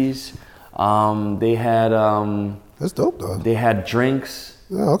pastries. They had that's dope though. They had drinks.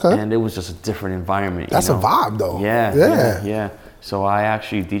 Oh, okay. And it was just a different environment. That's a vibe though. Yeah. So I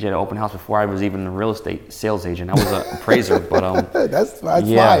actually DJ'd at open house before I was even a real estate sales agent. I was an appraiser, but that's fire.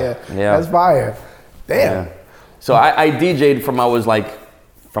 Yeah. That's fire. Damn. Yeah. So I DJ'd from I was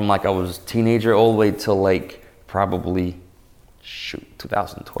a teenager all the way till like probably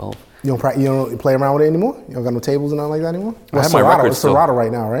 2012. You don't play around with it anymore? You don't got no tables and nothing like that anymore? I have my records still. It's Serato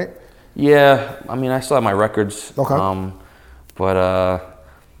right now, right? Yeah, I mean I still have my records. Okay. But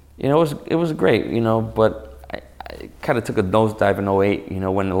it was great, but I kind of took a nosedive in 08,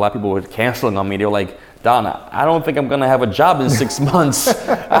 when a lot of people were canceling on me. They were like, Don, I don't think I'm going to have a job in 6 months.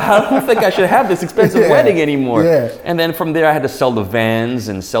 I don't think I should have this expensive wedding anymore. Yeah. And then from there, I had to sell the vans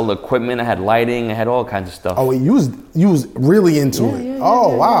and sell the equipment. I had lighting. I had all kinds of stuff. Oh, you was really into it.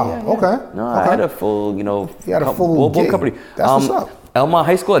 Wow. Okay. No, I had a full, you had a full company. That's what's up. Elmont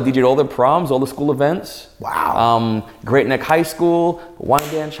High School, I DJ'd all their proms, all the school events. Wow. Great Neck High School,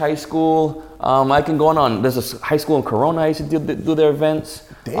 Wyandanch High School. I can go on. There's a high school in Corona I used to do their events.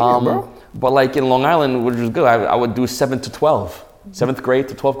 Damn, bro. But like in Long Island, which was good, I would do 7 to 12. 7th grade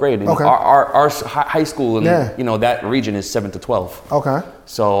to 12th grade. And okay. Our high school in that region is 7 to 12. Okay.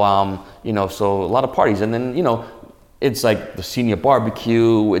 So so a lot of parties, and then it's like the senior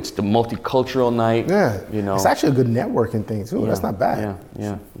barbecue. It's the multicultural night. Yeah. It's actually a good networking thing too. That's not bad.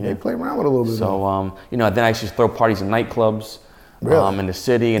 Yeah. They play around with it a little bit. So then I used to throw parties in nightclubs, in the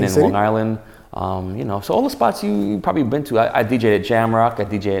city and in Long Island. So all the spots you probably been to. I DJ'd at Jamrock. I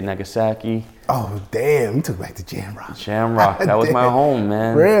DJ'd at Nagasaki. Oh damn! You took back to Jamrock. Jamrock. That was my home,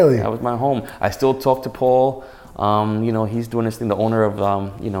 man. Really? That was my home. I still talk to Paul. He's doing this thing. The owner of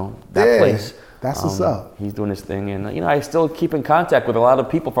that place. That's what's up. He's doing his thing, and I still keep in contact with a lot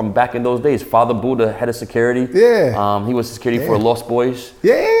of people from back in those days. Father Buddha, head of security. Yeah. He was security for Lost Boys.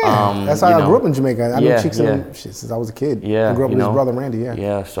 Yeah. That's how I grew up in Jamaica. I know Cheeks and them since I was a kid. Yeah. I grew up with his brother Randy. Yeah.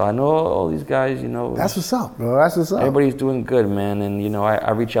 Yeah. So I know all these guys. That's what's up, bro. That's what's up. Everybody's doing good, man, and I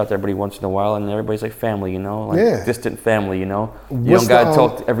reach out to everybody once in a while, and everybody's like family, like distant family, You don't gotta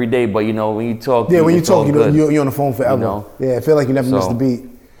talk every day, but when you talk, when you talk, you're on the phone forever. Yeah, I feel like you never missed a beat.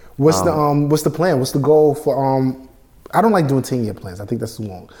 What's the plan? What's the goal for I don't like doing 10-year plans. I think that's too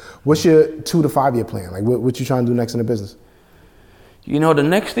long. What's your 2 to 5 year plan? Like what you trying to do next in the business? The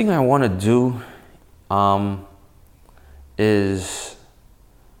next thing I want to do is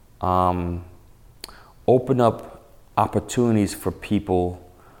open up opportunities for people.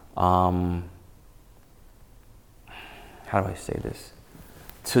 How do I say this?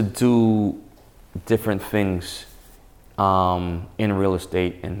 To do different things in real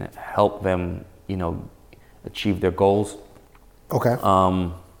estate and help them, achieve their goals. Okay.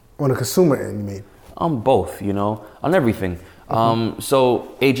 On the consumer end, you mean? Both, on everything.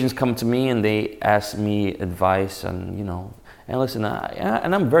 So agents come to me and they ask me advice and, and listen,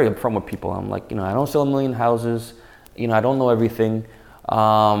 and I'm very upfront with people. I'm like, I don't sell a million houses, I don't know everything,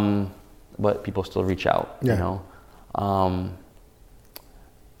 but people still reach out,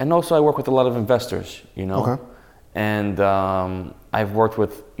 and also I work with a lot of investors, Okay. And I've worked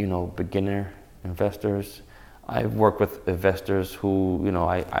with, beginner investors. I've worked with investors who,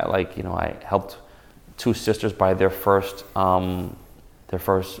 I like, I helped 2 sisters buy their first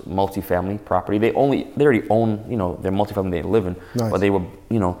multifamily property. They already own, their multifamily they live in, nice. But they were,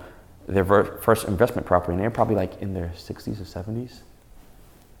 their first investment property, and they're probably like in their 60s or 70s.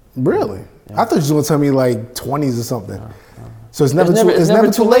 Really? Yeah. I thought you were going to tell me like 20s or something. So it's never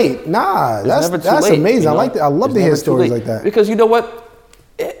too late. Nah, that's late, amazing. I like that. I love to hear stories like that. Because you know what?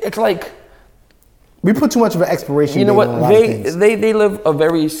 It's like we put too much of an expiration date on a lot of things. They live a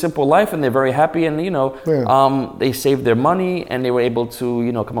very simple life and they're very happy, and they saved their money and they were able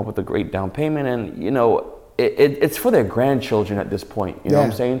to come up with a great down payment, and it's for their grandchildren at this point. You know what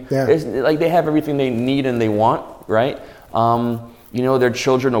I'm saying? Yeah. It's like they have everything they need and they want, right? Their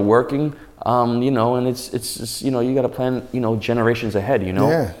children are working. And it's just, you got to plan, generations ahead,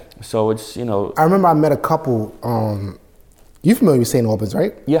 Yeah. So it's, I remember I met a couple, you familiar with St. Albans,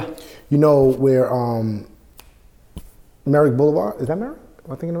 right? Yeah. Where Merrick Boulevard, is that Merrick?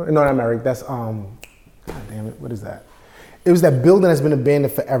 Am I thinking of it? No, not Merrick, that's, God damn it, what is that? It was that building that's been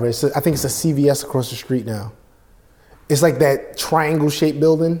abandoned forever. I think it's a CVS across the street now. It's like that triangle shaped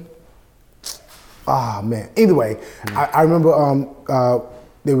building. Ah, man. Either way, I remember,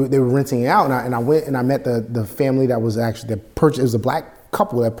 they were renting it out, and I went and I met the family that was actually that purchased. It was a black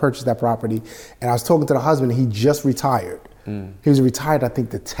couple that purchased that property, and I was talking to the husband. And he just retired. He was a retired, I think,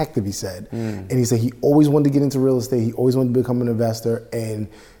 detective. He said, and he said he always wanted to get into real estate. He always wanted to become an investor, and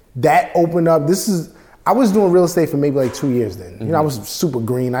that opened up. I was doing real estate for maybe like 2 years then. I was super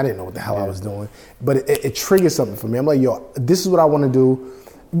green. I didn't know what the hell I was doing, but it triggered something for me. I'm like, yo, this is what I want to do.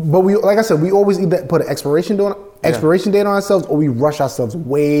 But like I said, we always either put an expiration date on ourselves, or we rush ourselves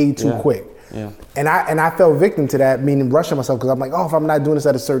way too quick. Yeah. And I fell victim to that, meaning rushing myself, because I'm like, if I'm not doing this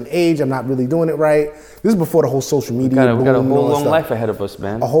at a certain age, I'm not really doing it right. This is before the whole social media. We got a whole long life ahead of us,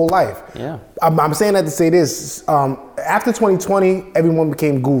 man. A whole life. Yeah. I'm saying that to say this. After 2020, everyone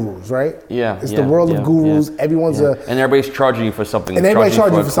became gurus, right? Yeah. It's the world of gurus. Yeah. Everyone's and everybody's charging you for something. And everybody's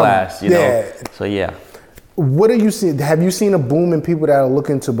charging you for class, something. know? So yeah. What are you seeing? Have you seen a boom in people that are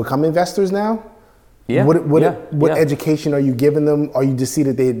looking to become investors now? Yeah. What education are you giving them? Or you just see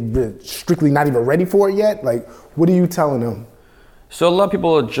that they're strictly not even ready for it yet? Like, what are you telling them? So a lot of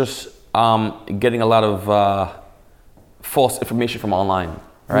people are just getting a lot of false information from online,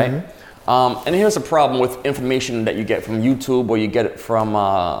 right? And here's a problem with information that you get from YouTube, or you get it from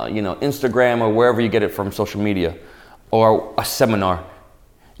Instagram, or wherever you get it from social media, or a seminar.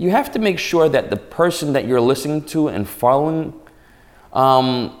 You have to make sure that the person that you're listening to and following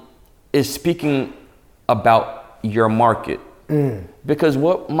is speaking about your market. Because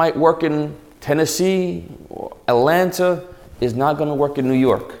what might work in Tennessee or Atlanta is not going to work in New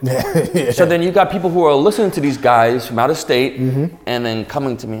York. So then you got people who are listening to these guys from out of state and then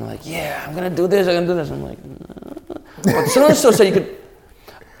coming to me like, yeah, I'm going to do this, I'm going to do this. I'm like, but so you could,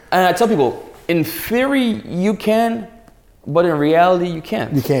 and I tell people, in theory you can, but in reality you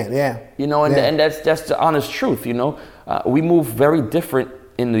can't. You can't, yeah. And that's the honest truth, We move very different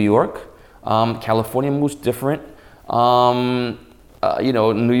in New York. California moves different. New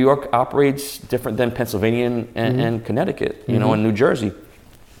York operates different than Pennsylvania and Connecticut, and New Jersey.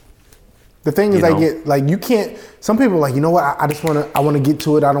 The thing is, You know? I get like you can't. Some people are like, you know what? I just want to. I want to get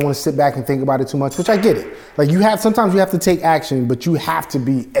to it. I don't want to sit back and think about it too much. Which I get it. Like sometimes you have to take action, but you have to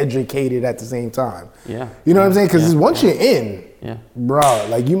be educated at the same time. Yeah. You know what I'm saying? Because once you're in, Yeah. bro,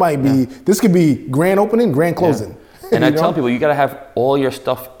 like you might be. This could be grand opening, grand closing. And I You know? tell people, you gotta have all your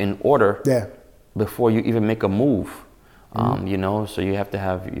stuff in order Yeah. before you even make a move. You know, so you have to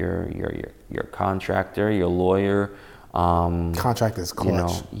have your contractor, your lawyer. Contractor is clutch.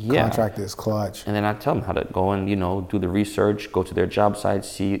 You know, yeah. Contractor is clutch. And then I tell them how to go and, you know, do the research, go to their job site,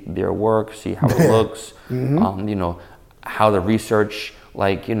 see their work, see how it looks, you know, how the research,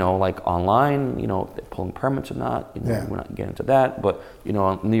 like, you know, like online, you know, if they're pulling permits or not, you know, Yeah. we're not getting into that. But, you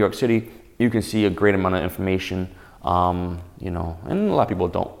know, in New York City, you can see a great amount of information, you know, and a lot of people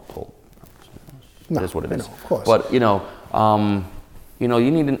don't pull. No, It is what it is. Of course. But, you know,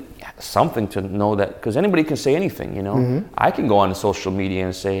 you need something to know that, because anybody can say anything, you know. I can go on social media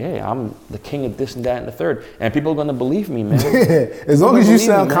and say, hey, I'm the king of this and that and the third, and people are going to believe me, man. As long as you Believe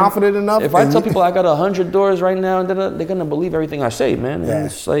me, sound man. confident enough. If I and tell you- people I got 100 doors right now, they're going to believe everything I say, man. Yeah. And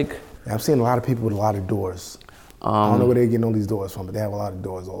it's like, I'm seeing a lot of people with a lot of doors. I don't know where they're getting all these doors from, but they have a lot of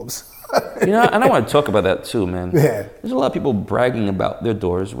doors all of a sudden. you know, and I want to talk about that too, man. Yeah. There's a lot of people bragging about their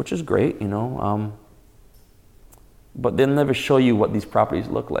doors, which is great, you know. But they'll never show you what these properties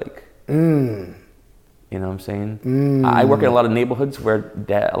look like. You know what I'm saying? I work in a lot of neighborhoods where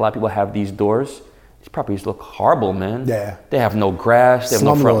a lot of people have these doors. These properties look horrible, man. Yeah. They have no grass. They have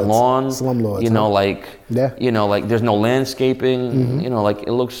no front lawn. Slumlords, You know, huh? like, Yeah. you know, like there's no landscaping. You know, like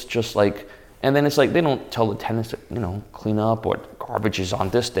it looks just like, and then it's like they don't tell the tenants to, you know, clean up, or garbage is on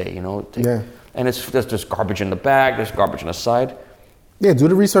this day, you know. Yeah. And there's just garbage in the back. There's garbage on the side. Yeah, do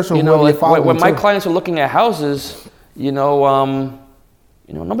the research on You whoever know, you're like following. when my too. clients are looking at houses, you know,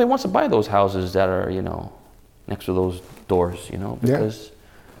 nobody wants to buy those houses that are, you know, next to those doors, you know, Yeah. because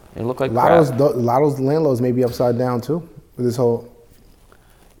they look like a lot crap. of those landlords may be upside down too with this whole.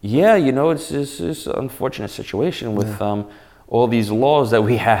 Yeah, you know, it's an unfortunate situation with all these laws that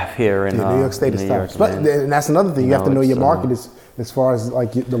we have here in New York State is New tough. York, But man. and that's another thing. You You have to know, know your it's, market as far as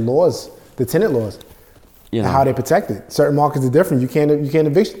like the laws, the tenant laws, You and know. how they protect it. Certain markets are different. You can't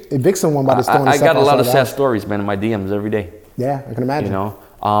evict someone by just throwing I stuff got a lot of outside the sad house. stories, man, in my DMs every day. Yeah, I can imagine. You know,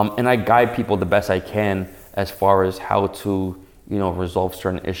 and I guide people the best I can as far as how to, you know, resolve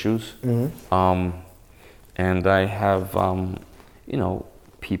certain issues. And I have, you know,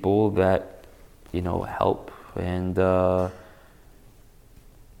 people that, you know, help. And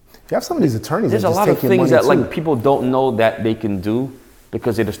You have some of these attorneys. there's that a just lot of take your things money, that too. like people don't know that they can do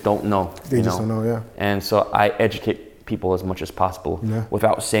because they just don't know. They you just don't know, yeah. And so I educate people as much as possible Yeah.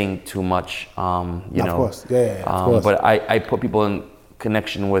 without saying too much. You know, Of course, yeah, of course. But I put people in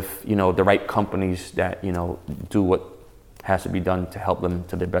connection with, you know, the right companies that, you know, do what has to be done to help them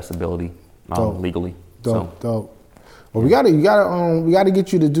to their best ability Dope. legally. Dope. Well, we gotta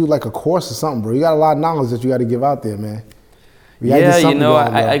get you to do like a course or something, bro. You got a lot of knowledge that you got to give out there, man. We gotta get Yeah, you something know,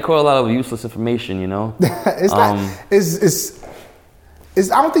 going, bro. I call a lot of useless information, you know. It's not. It's.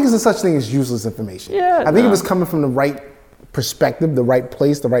 I don't think it's a such thing as useless information. Yeah, I think if no. it's coming from the right perspective, the right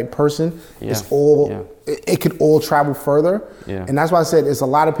place, the right person, it's Yeah, all. yeah. It could all travel further. Yeah. And that's why I said it's a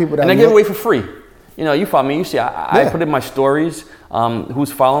lot of people that. And I give look- away for free. You know, you follow me. You see, I Yeah. put in my stories.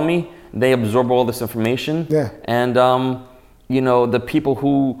 Who's following me? They absorb all this information. Yeah. And you know, the people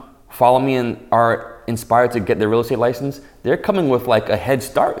who follow me and are inspired to get their real estate license, they're coming with like a head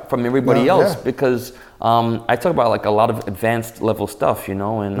start from everybody Yeah, else yeah. because I talk about like a lot of advanced level stuff. You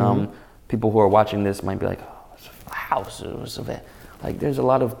know, and people who are watching this might be like, oh, it's a house. It's like there's a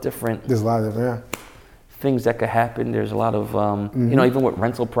lot of different There's a lot of things that could happen. There's a lot of, you know, even with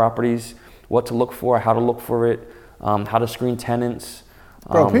rental properties, what to look for, how to look for it, how to screen tenants.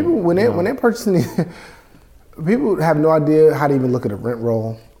 Bro, people when they're purchasing, people have no idea how to even look at a rent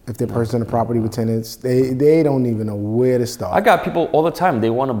roll if they're purchasing a property with tenants. They don't even know where to start. I got people all the time. They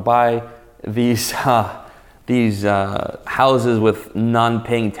want to buy these houses with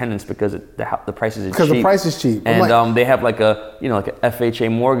non-paying tenants because the prices are cheap. Because the price is cheap. I'm And like- they have like a, you know, like a FHA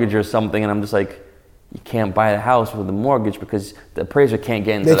mortgage or something, and I'm just like, you can't buy the house with a mortgage because the appraiser can't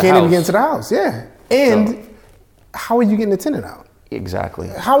get into They the can't house. even get into the house. Yeah. And how are you getting the tenant out? Exactly.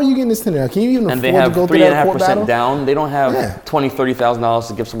 How are you getting this tenant out? Can you even And they afford have to go through that court battle? 3.5% down. They don't have Yeah. $20,000-$30,000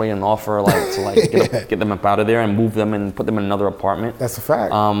 to give somebody an offer, like to like get them up out of there and move them and put them in another apartment. That's a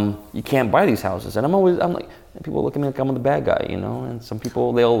fact. You can't buy these houses, and I'm like, people look at me like I'm the bad guy, you know. And some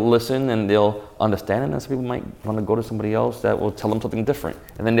people they'll listen and they'll understand it, and some people might want to go to somebody else that will tell them something different,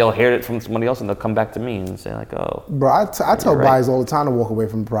 and then they'll hear it from somebody else and they'll come back to me and say like, oh, Bro, I tell right. buyers all the time to walk away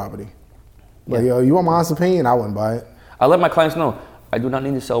from the property. But yo, you want my honest opinion? I wouldn't buy it. I let my clients know. I do not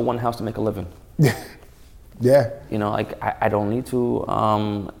need to sell one house to make a living. Yeah. You know, like I don't need to,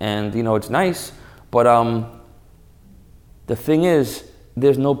 and you know, it's nice, but the thing is,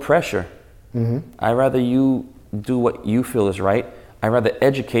 there's no pressure. I'd rather you do what you feel is right. I'd rather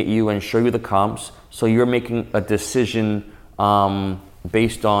educate you and show you the comps, so you're making a decision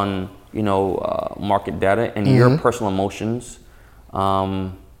based on, you know, market data and your personal emotions,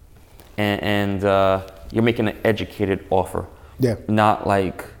 and you're making an educated offer. Yeah. Not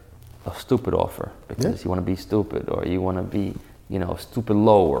like a stupid offer because you want to be stupid, or you want to be, you know, stupid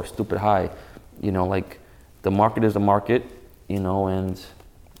low or stupid high. You know, like the market is the market, you know, and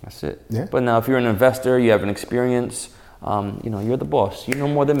that's it. Yeah. But now if you're an investor, you have an experience, you know, you're the boss. You know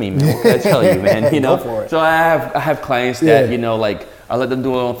more than me, man. What can I tell you, man? You know. Go for it. So I have clients that, you know, like I let them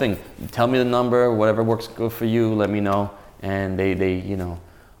do their own thing. Tell me the number, whatever works good for you, let me know. And they you know,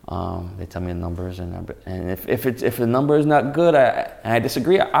 they tell me the numbers, and if the number is not good, I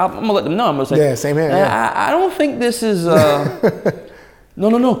disagree, I'm gonna let them know. I'm gonna say, same here. Yeah. I don't think this is.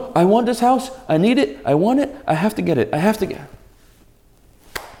 No. I want this house. I need it. I want it. I have to get it. I have to get it.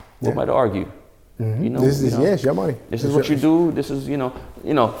 What am I to argue? You know, This is it's your money. This is what you do. This is, you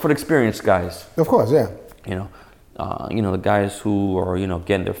know, for the experienced guys. Of course, yeah. You know, the guys who are, you know,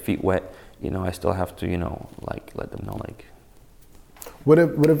 getting their feet wet. You know, I still have to, you know, like let them know, like. What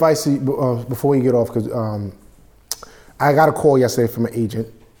advice before you get off? Because I got a call yesterday from an agent.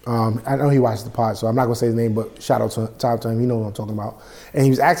 I know he watched the pod, so I'm not gonna say his name, but shout out to him. He knows what I'm talking about. And he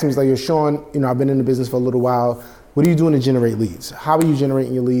was asking me, he's like, "Yo, Sean, you know, I've been in the business for a little while. What are you doing to generate leads? How are you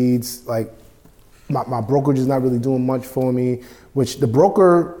generating your leads? Like, my brokerage is not really doing much for me." Which the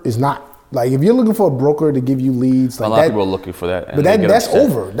broker is not. Like, if you're looking for a broker to give you leads, like a lot of people are looking for that, but that's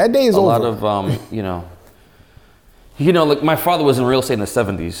over. That day is over. A lot of you know, like my father was in real estate in the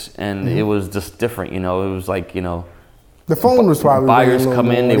 70s, and it was just different. You know, it was like, you know, the phone was probably buyers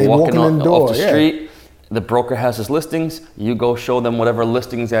come in, they walking off the yeah. street. The broker has his listings. You go show them whatever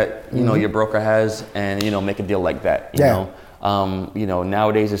listings that you know your broker has, and you know, make a deal like that. You know, you know,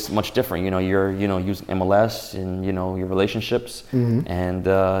 nowadays it's much different. You know, you're using MLS and you know your relationships, and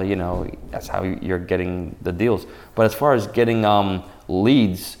you know, that's how you're getting the deals. But as far as getting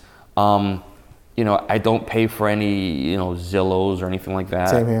leads, you know, I don't pay for any, you know, Zillows or anything like that.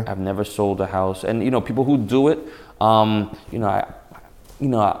 Same here. I've never sold a house, and you know, people who do it,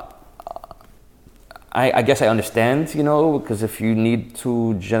 I guess I understand, you know, because if you need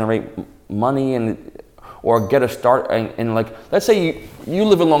to generate money or get a start, and like, let's say you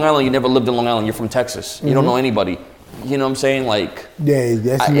live in Long Island, you never lived in Long Island, you're from Texas, you don't know anybody. You know what I'm saying? Like, you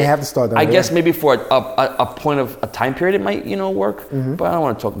may have to start that. I guess maybe for a point of a time period it might, you know, work. But I don't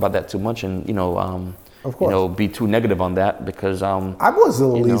want to talk about that too much, and you know, of course, you know, be too negative on that because I was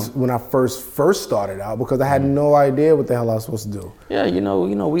Zillow leads when I first started out because I had no idea what the hell I was supposed to do. Yeah, you know,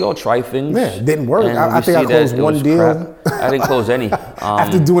 we all try things. Yeah, it didn't work. I think I closed one deal. I didn't close any.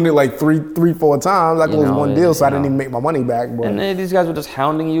 After doing it like three, 4 times, I closed one deal, so I didn't even make my money back. But. And these guys were just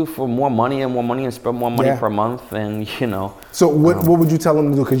hounding you for more money and spend more money per month, and you know. So what would you tell them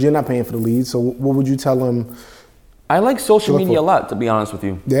to do? Because you're not paying for the leads. So what would you tell them? I like social media a lot, to be honest with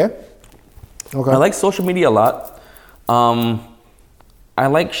you. Yeah. Okay. I like social media a lot. I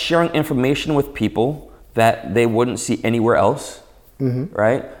like sharing information with people that they wouldn't see anywhere else,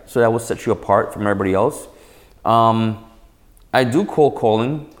 right? So that will set you apart from everybody else. I do cold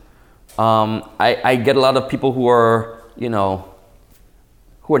calling. I get a lot of people who are, you know,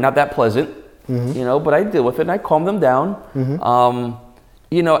 who are not that pleasant, you know, but I deal with it and I calm them down.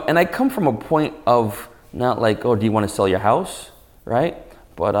 You know, and I come from a point of not like, oh, do you want to sell your house, right?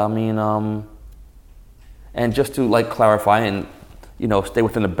 But I mean, and just to like clarify and, you know, stay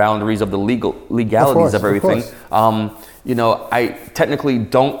within the boundaries of the legalities of everything. You know, I technically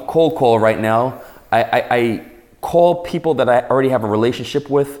don't cold call right now. I call people that I already have a relationship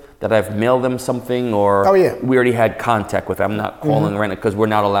with, that I've mailed them something, or we already had contact with. I'm not calling right now because we're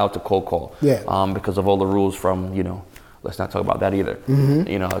not allowed to cold call. Because of all the rules from, you know, let's not talk about that either.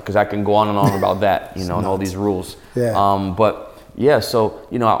 You know, because I can go on and on about that, you know, and all these rules. But yeah, so,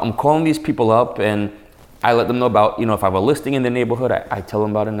 you know, I'm calling these people up and I let them know about, you know, if I have a listing in the neighborhood, I tell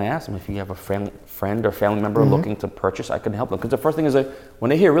them about it and I ask them if you have a friend or family member looking to purchase, I can help them. Because the first thing is when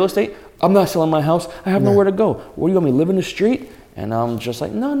they hear real estate, I'm not selling my house. I have nowhere to go. What do you want me to live in the street? And I'm just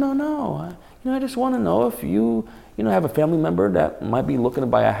like, no. You know, I just want to know if you know, have a family member that might be looking to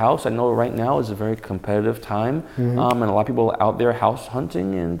buy a house. I know right now is a very competitive time, and a lot of people are out there house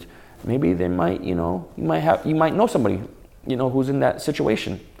hunting, and maybe they might, you know, you might know somebody, you know, who's in that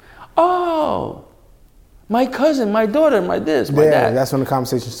situation. Oh, my cousin, my daughter, my this, my that. That's when the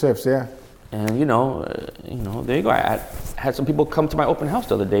conversation shifts. And there you go. I had some people come to my open house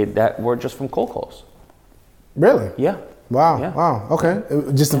the other day that were just from cold calls. Really? Yeah. Wow. Yeah. Wow. Okay.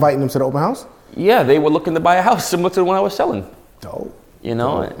 Just inviting them to the open house? Yeah, they were looking to buy a house similar to the one I was selling. Dope.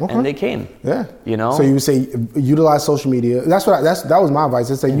 Okay. And they came. Yeah. So you would say utilize social media. That was my advice.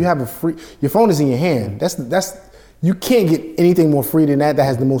 I say you have your phone is in your hand. That's you can't get anything more free than that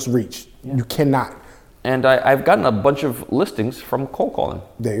has the most reach. Yeah. You cannot. And I've gotten a bunch of listings from cold calling.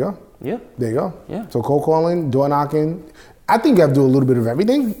 There you go. Yeah. There you go. Yeah. So cold calling, door knocking. I think you have to do a little bit of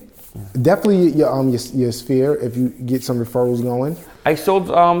everything. Yeah. Definitely your sphere if you get some referrals going. I sold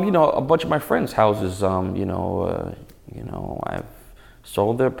a bunch of my friends' houses. I've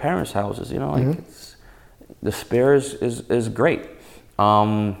sold their parents' houses. The sphere is great.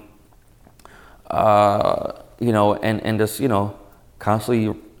 And just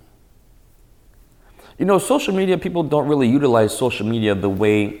constantly. Social media, people don't really utilize social media the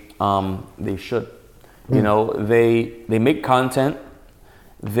way they should. They make content.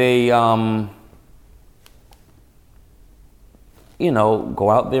 They, go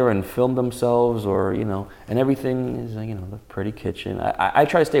out there and film themselves or, and everything is, the pretty kitchen. I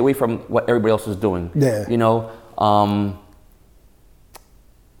try to stay away from what everybody else is doing. Yeah.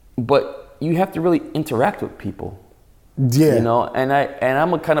 But you have to really interact with people. Yeah. And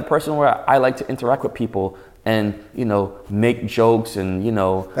I'm a kind of person where I like to interact with people and make jokes and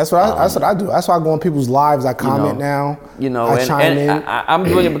That's what I do. That's why I go on people's lives. I comment now. I chime in. I'm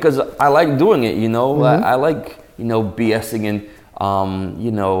doing it because I like doing it. Mm-hmm. I like BSing and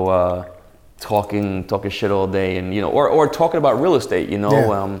talking shit all day and or talking about real estate.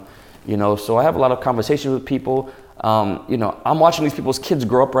 So I have a lot of conversations with people. I'm watching these people's kids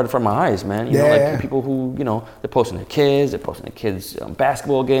grow up right in front of my eyes, man. People who, they're posting their kids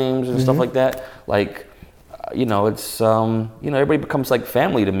basketball games and stuff like that. Like, it's, everybody becomes like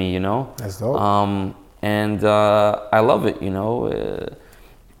family to me, That's dope. And I love it,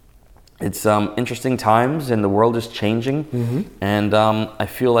 It's interesting times and the world is changing. Mm-hmm. And I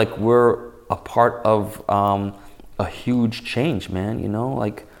feel like we're a part of a huge change, man,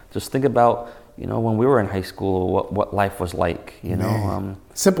 just think about, when we were in high school, what life was like,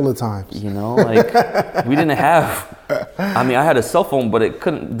 simpler times. We didn't have, I had a cell phone, but it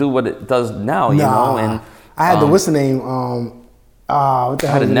couldn't do what it does now, and I had what's the name? What the hell?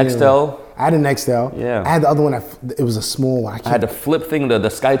 I had a Nextel. I had a Nextel. Yeah. I had the other one. It was a small one. I had the flip thing, the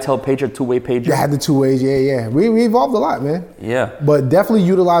SkyTel pager, two-way pager. Yeah, I had the 2 ways. Yeah. We evolved a lot, man. Yeah. But definitely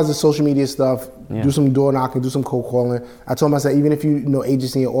utilize the social media stuff. Yeah. Do some door knocking, do some cold calling. I told myself, even if you know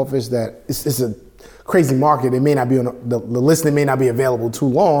agents in your office, that it's a crazy market. It may not be on the listing may not be available too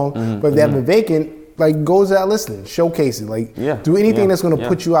long. Mm-hmm. But if they have a vacant, go to that listing, showcase it. Do anything that's going to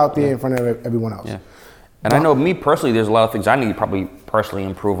put you out there in front of everyone else. Yeah. And I know me personally, there's a lot of things I need to probably personally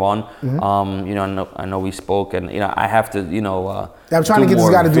improve on. Mm-hmm. I know we spoke, and I have to, I'm trying to get this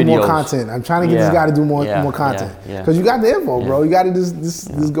guy to do more content. I'm trying to get this guy to do more content. Because you got the info, bro. You got to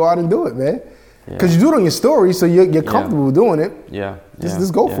just go out and do it, man. Because you do it on your story, so you're comfortable doing it. Yeah.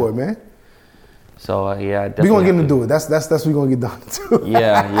 Just go for it, man. So we're gonna get him to do it. That's what we're gonna get done too.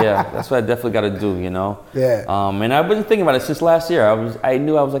 yeah. That's what I definitely got to do. Yeah. And I've been thinking about it since last year. I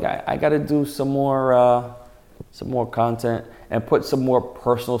knew I was like, I got to do some more content and put some more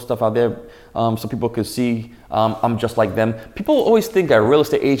personal stuff out there, so people could see I'm just like them. People always think that real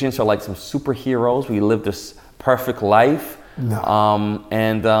estate agents are like some superheroes. We live this perfect life. No.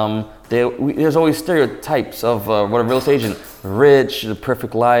 There's always stereotypes of what a real estate agent: rich, the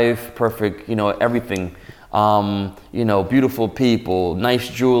perfect life, perfect, everything. Beautiful people, nice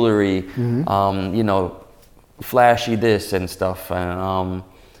jewelry, mm-hmm. Flashy this and stuff. And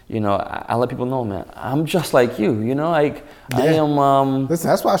I let people know, man, I'm just like you. I am. Listen,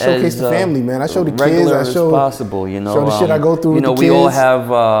 that's why I showcase the family, man. I show the kids. Regular I show as possible. Show the shit I go through with the kids. We all have,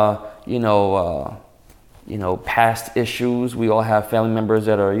 past issues. We all have family members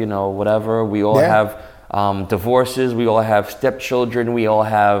that are, whatever. We all have divorces. We all have stepchildren. We all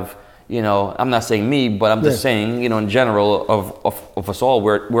have, I'm not saying me, but I'm just saying, in general of us all,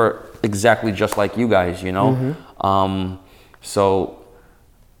 we're exactly just like you guys, Mm-hmm. So,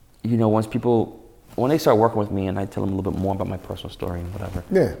 when they start working with me and I tell them a little bit more about my personal story and whatever,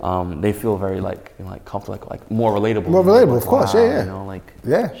 they feel very comfortable, like more relatable. More relatable, of course,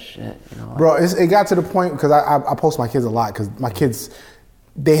 yeah. Shit, Bro, it got to the point because I post my kids a lot because my kids,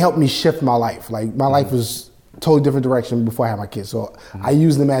 they helped me shift my life. Like my life was totally different direction before I had my kids. So I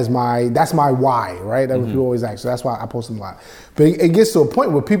use them as that's my why, right? That's what people always ask. So that's why I post them a lot. But it gets to a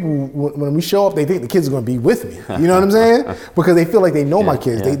point where people, when we show up, they think the kids are going to be with me. You know what I'm saying? Because they feel like they know my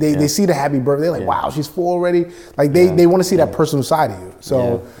kids. They see the happy birthday. They're like, wow, she's 4 already. Like they want to see that personal side of you.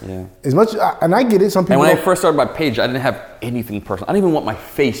 So as much, and I get it. Some people. And when I first started my page, I didn't have anything personal. I didn't even want my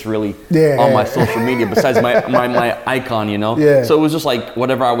face really on my social media besides my icon, you know? Yeah. So it was just like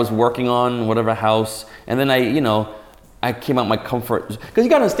whatever I was working on, whatever house. And then I came out my comfort. Because you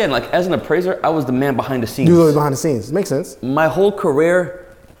got to understand, like as an appraiser, I was the man behind the scenes. You were behind the scenes. It makes sense. My whole career,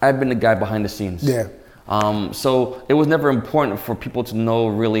 I've been the guy behind the scenes. Yeah. So it was never important for people to know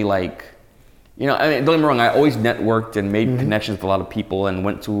really like, I mean, don't get me wrong, I always networked and made connections with a lot of people and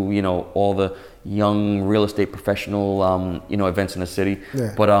went to, all the young real estate professional, events in the city.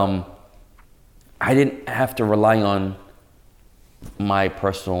 Yeah. But I didn't have to rely on my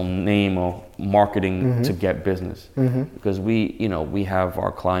personal name or marketing to get business because we have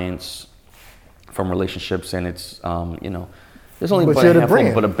our clients from relationships and it's, there's only but a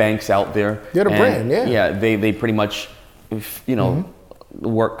handful of banks out there. You're the brand, yeah. Yeah, they pretty much, the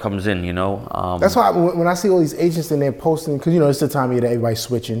work comes in, That's why when I see all these agents and they're posting, because it's the time of year that everybody's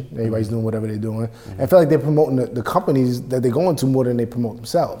switching, everybody's doing whatever they're doing. I feel like they're promoting the companies that they're going to more than they promote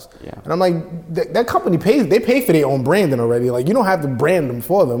themselves. Yeah. And I'm like, that company they pay for their own branding already. Like you don't have to brand them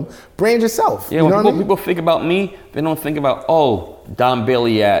for them. Brand yourself. Yeah, when people think about me, they don't think about Don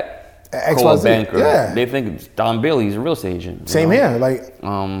Bailey at Coldwell Banker. Yeah. They think it's Don Bailey, he's a real estate agent. Same here. Like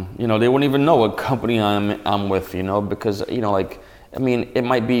they wouldn't even know what company I'm with, because I mean, it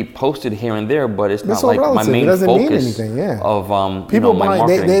might be posted here and there, but it's not like my main focus mean anything, of people my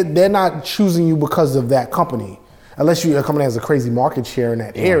marketing. They're not choosing you because of that company, unless your company has a crazy market share in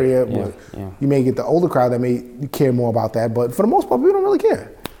that area. You may get the older crowd that may care more about that, but for the most part, people don't really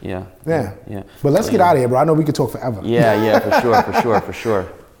care. Yeah. But let's get out of here, bro. I know we could talk forever. Yeah, for sure.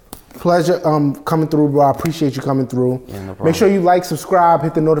 Pleasure coming through, bro. I appreciate you coming through. Yeah, no problem. Make sure you like, subscribe,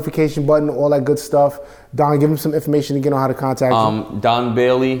 hit the notification button, all that good stuff. Don, give him some information again on how to contact you. Don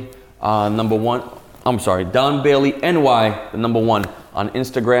Bailey, number 1. I'm sorry, Don Bailey NY, the number 1 on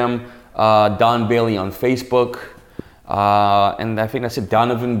Instagram. Don Bailey on Facebook, and I think that's it.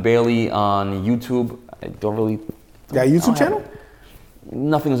 Donovan Bailey on YouTube. I don't really. Got a YouTube channel?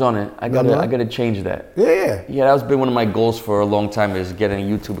 Nothing's on it. I gotta change that. Yeah. Yeah, that's been one of my goals for a long time is getting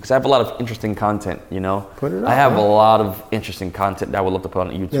YouTube because I have a lot of interesting content, Put it up, I have a lot of interesting content that I would love to put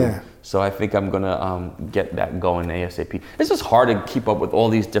on YouTube. Yeah. So I think I'm gonna get that going ASAP. It's just hard to keep up with all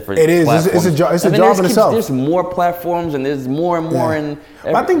these different It is. platforms. It's a job in itself. There's more platforms and there's more and more.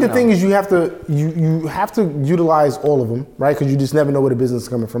 But I think the thing is you have to utilize all of them, right? Because you just never know where the business is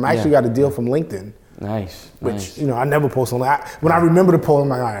coming from. I actually got a deal from LinkedIn. Nice. Which, I never post on that. When I remember to post, I'm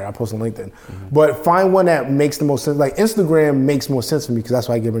like, all right, I post on LinkedIn. But find one that makes the most sense. Like Instagram makes more sense for me because that's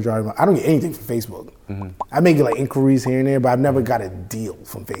why I get majority of I don't get anything from Facebook. I may get like inquiries here and there, but I've never got a deal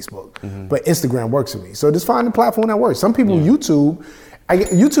from Facebook. But Instagram works for me. So just find a platform that works. Some people, YouTube,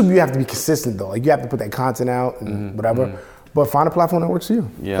 you have to be consistent though. Like you have to put that content out and whatever. But find a platform that works for you.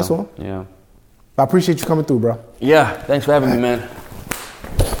 Yeah. That's all. Yeah. I appreciate you coming through, bro. Yeah. Thanks for having me, man.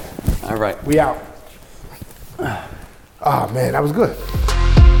 All right. We out. Oh man, that was good.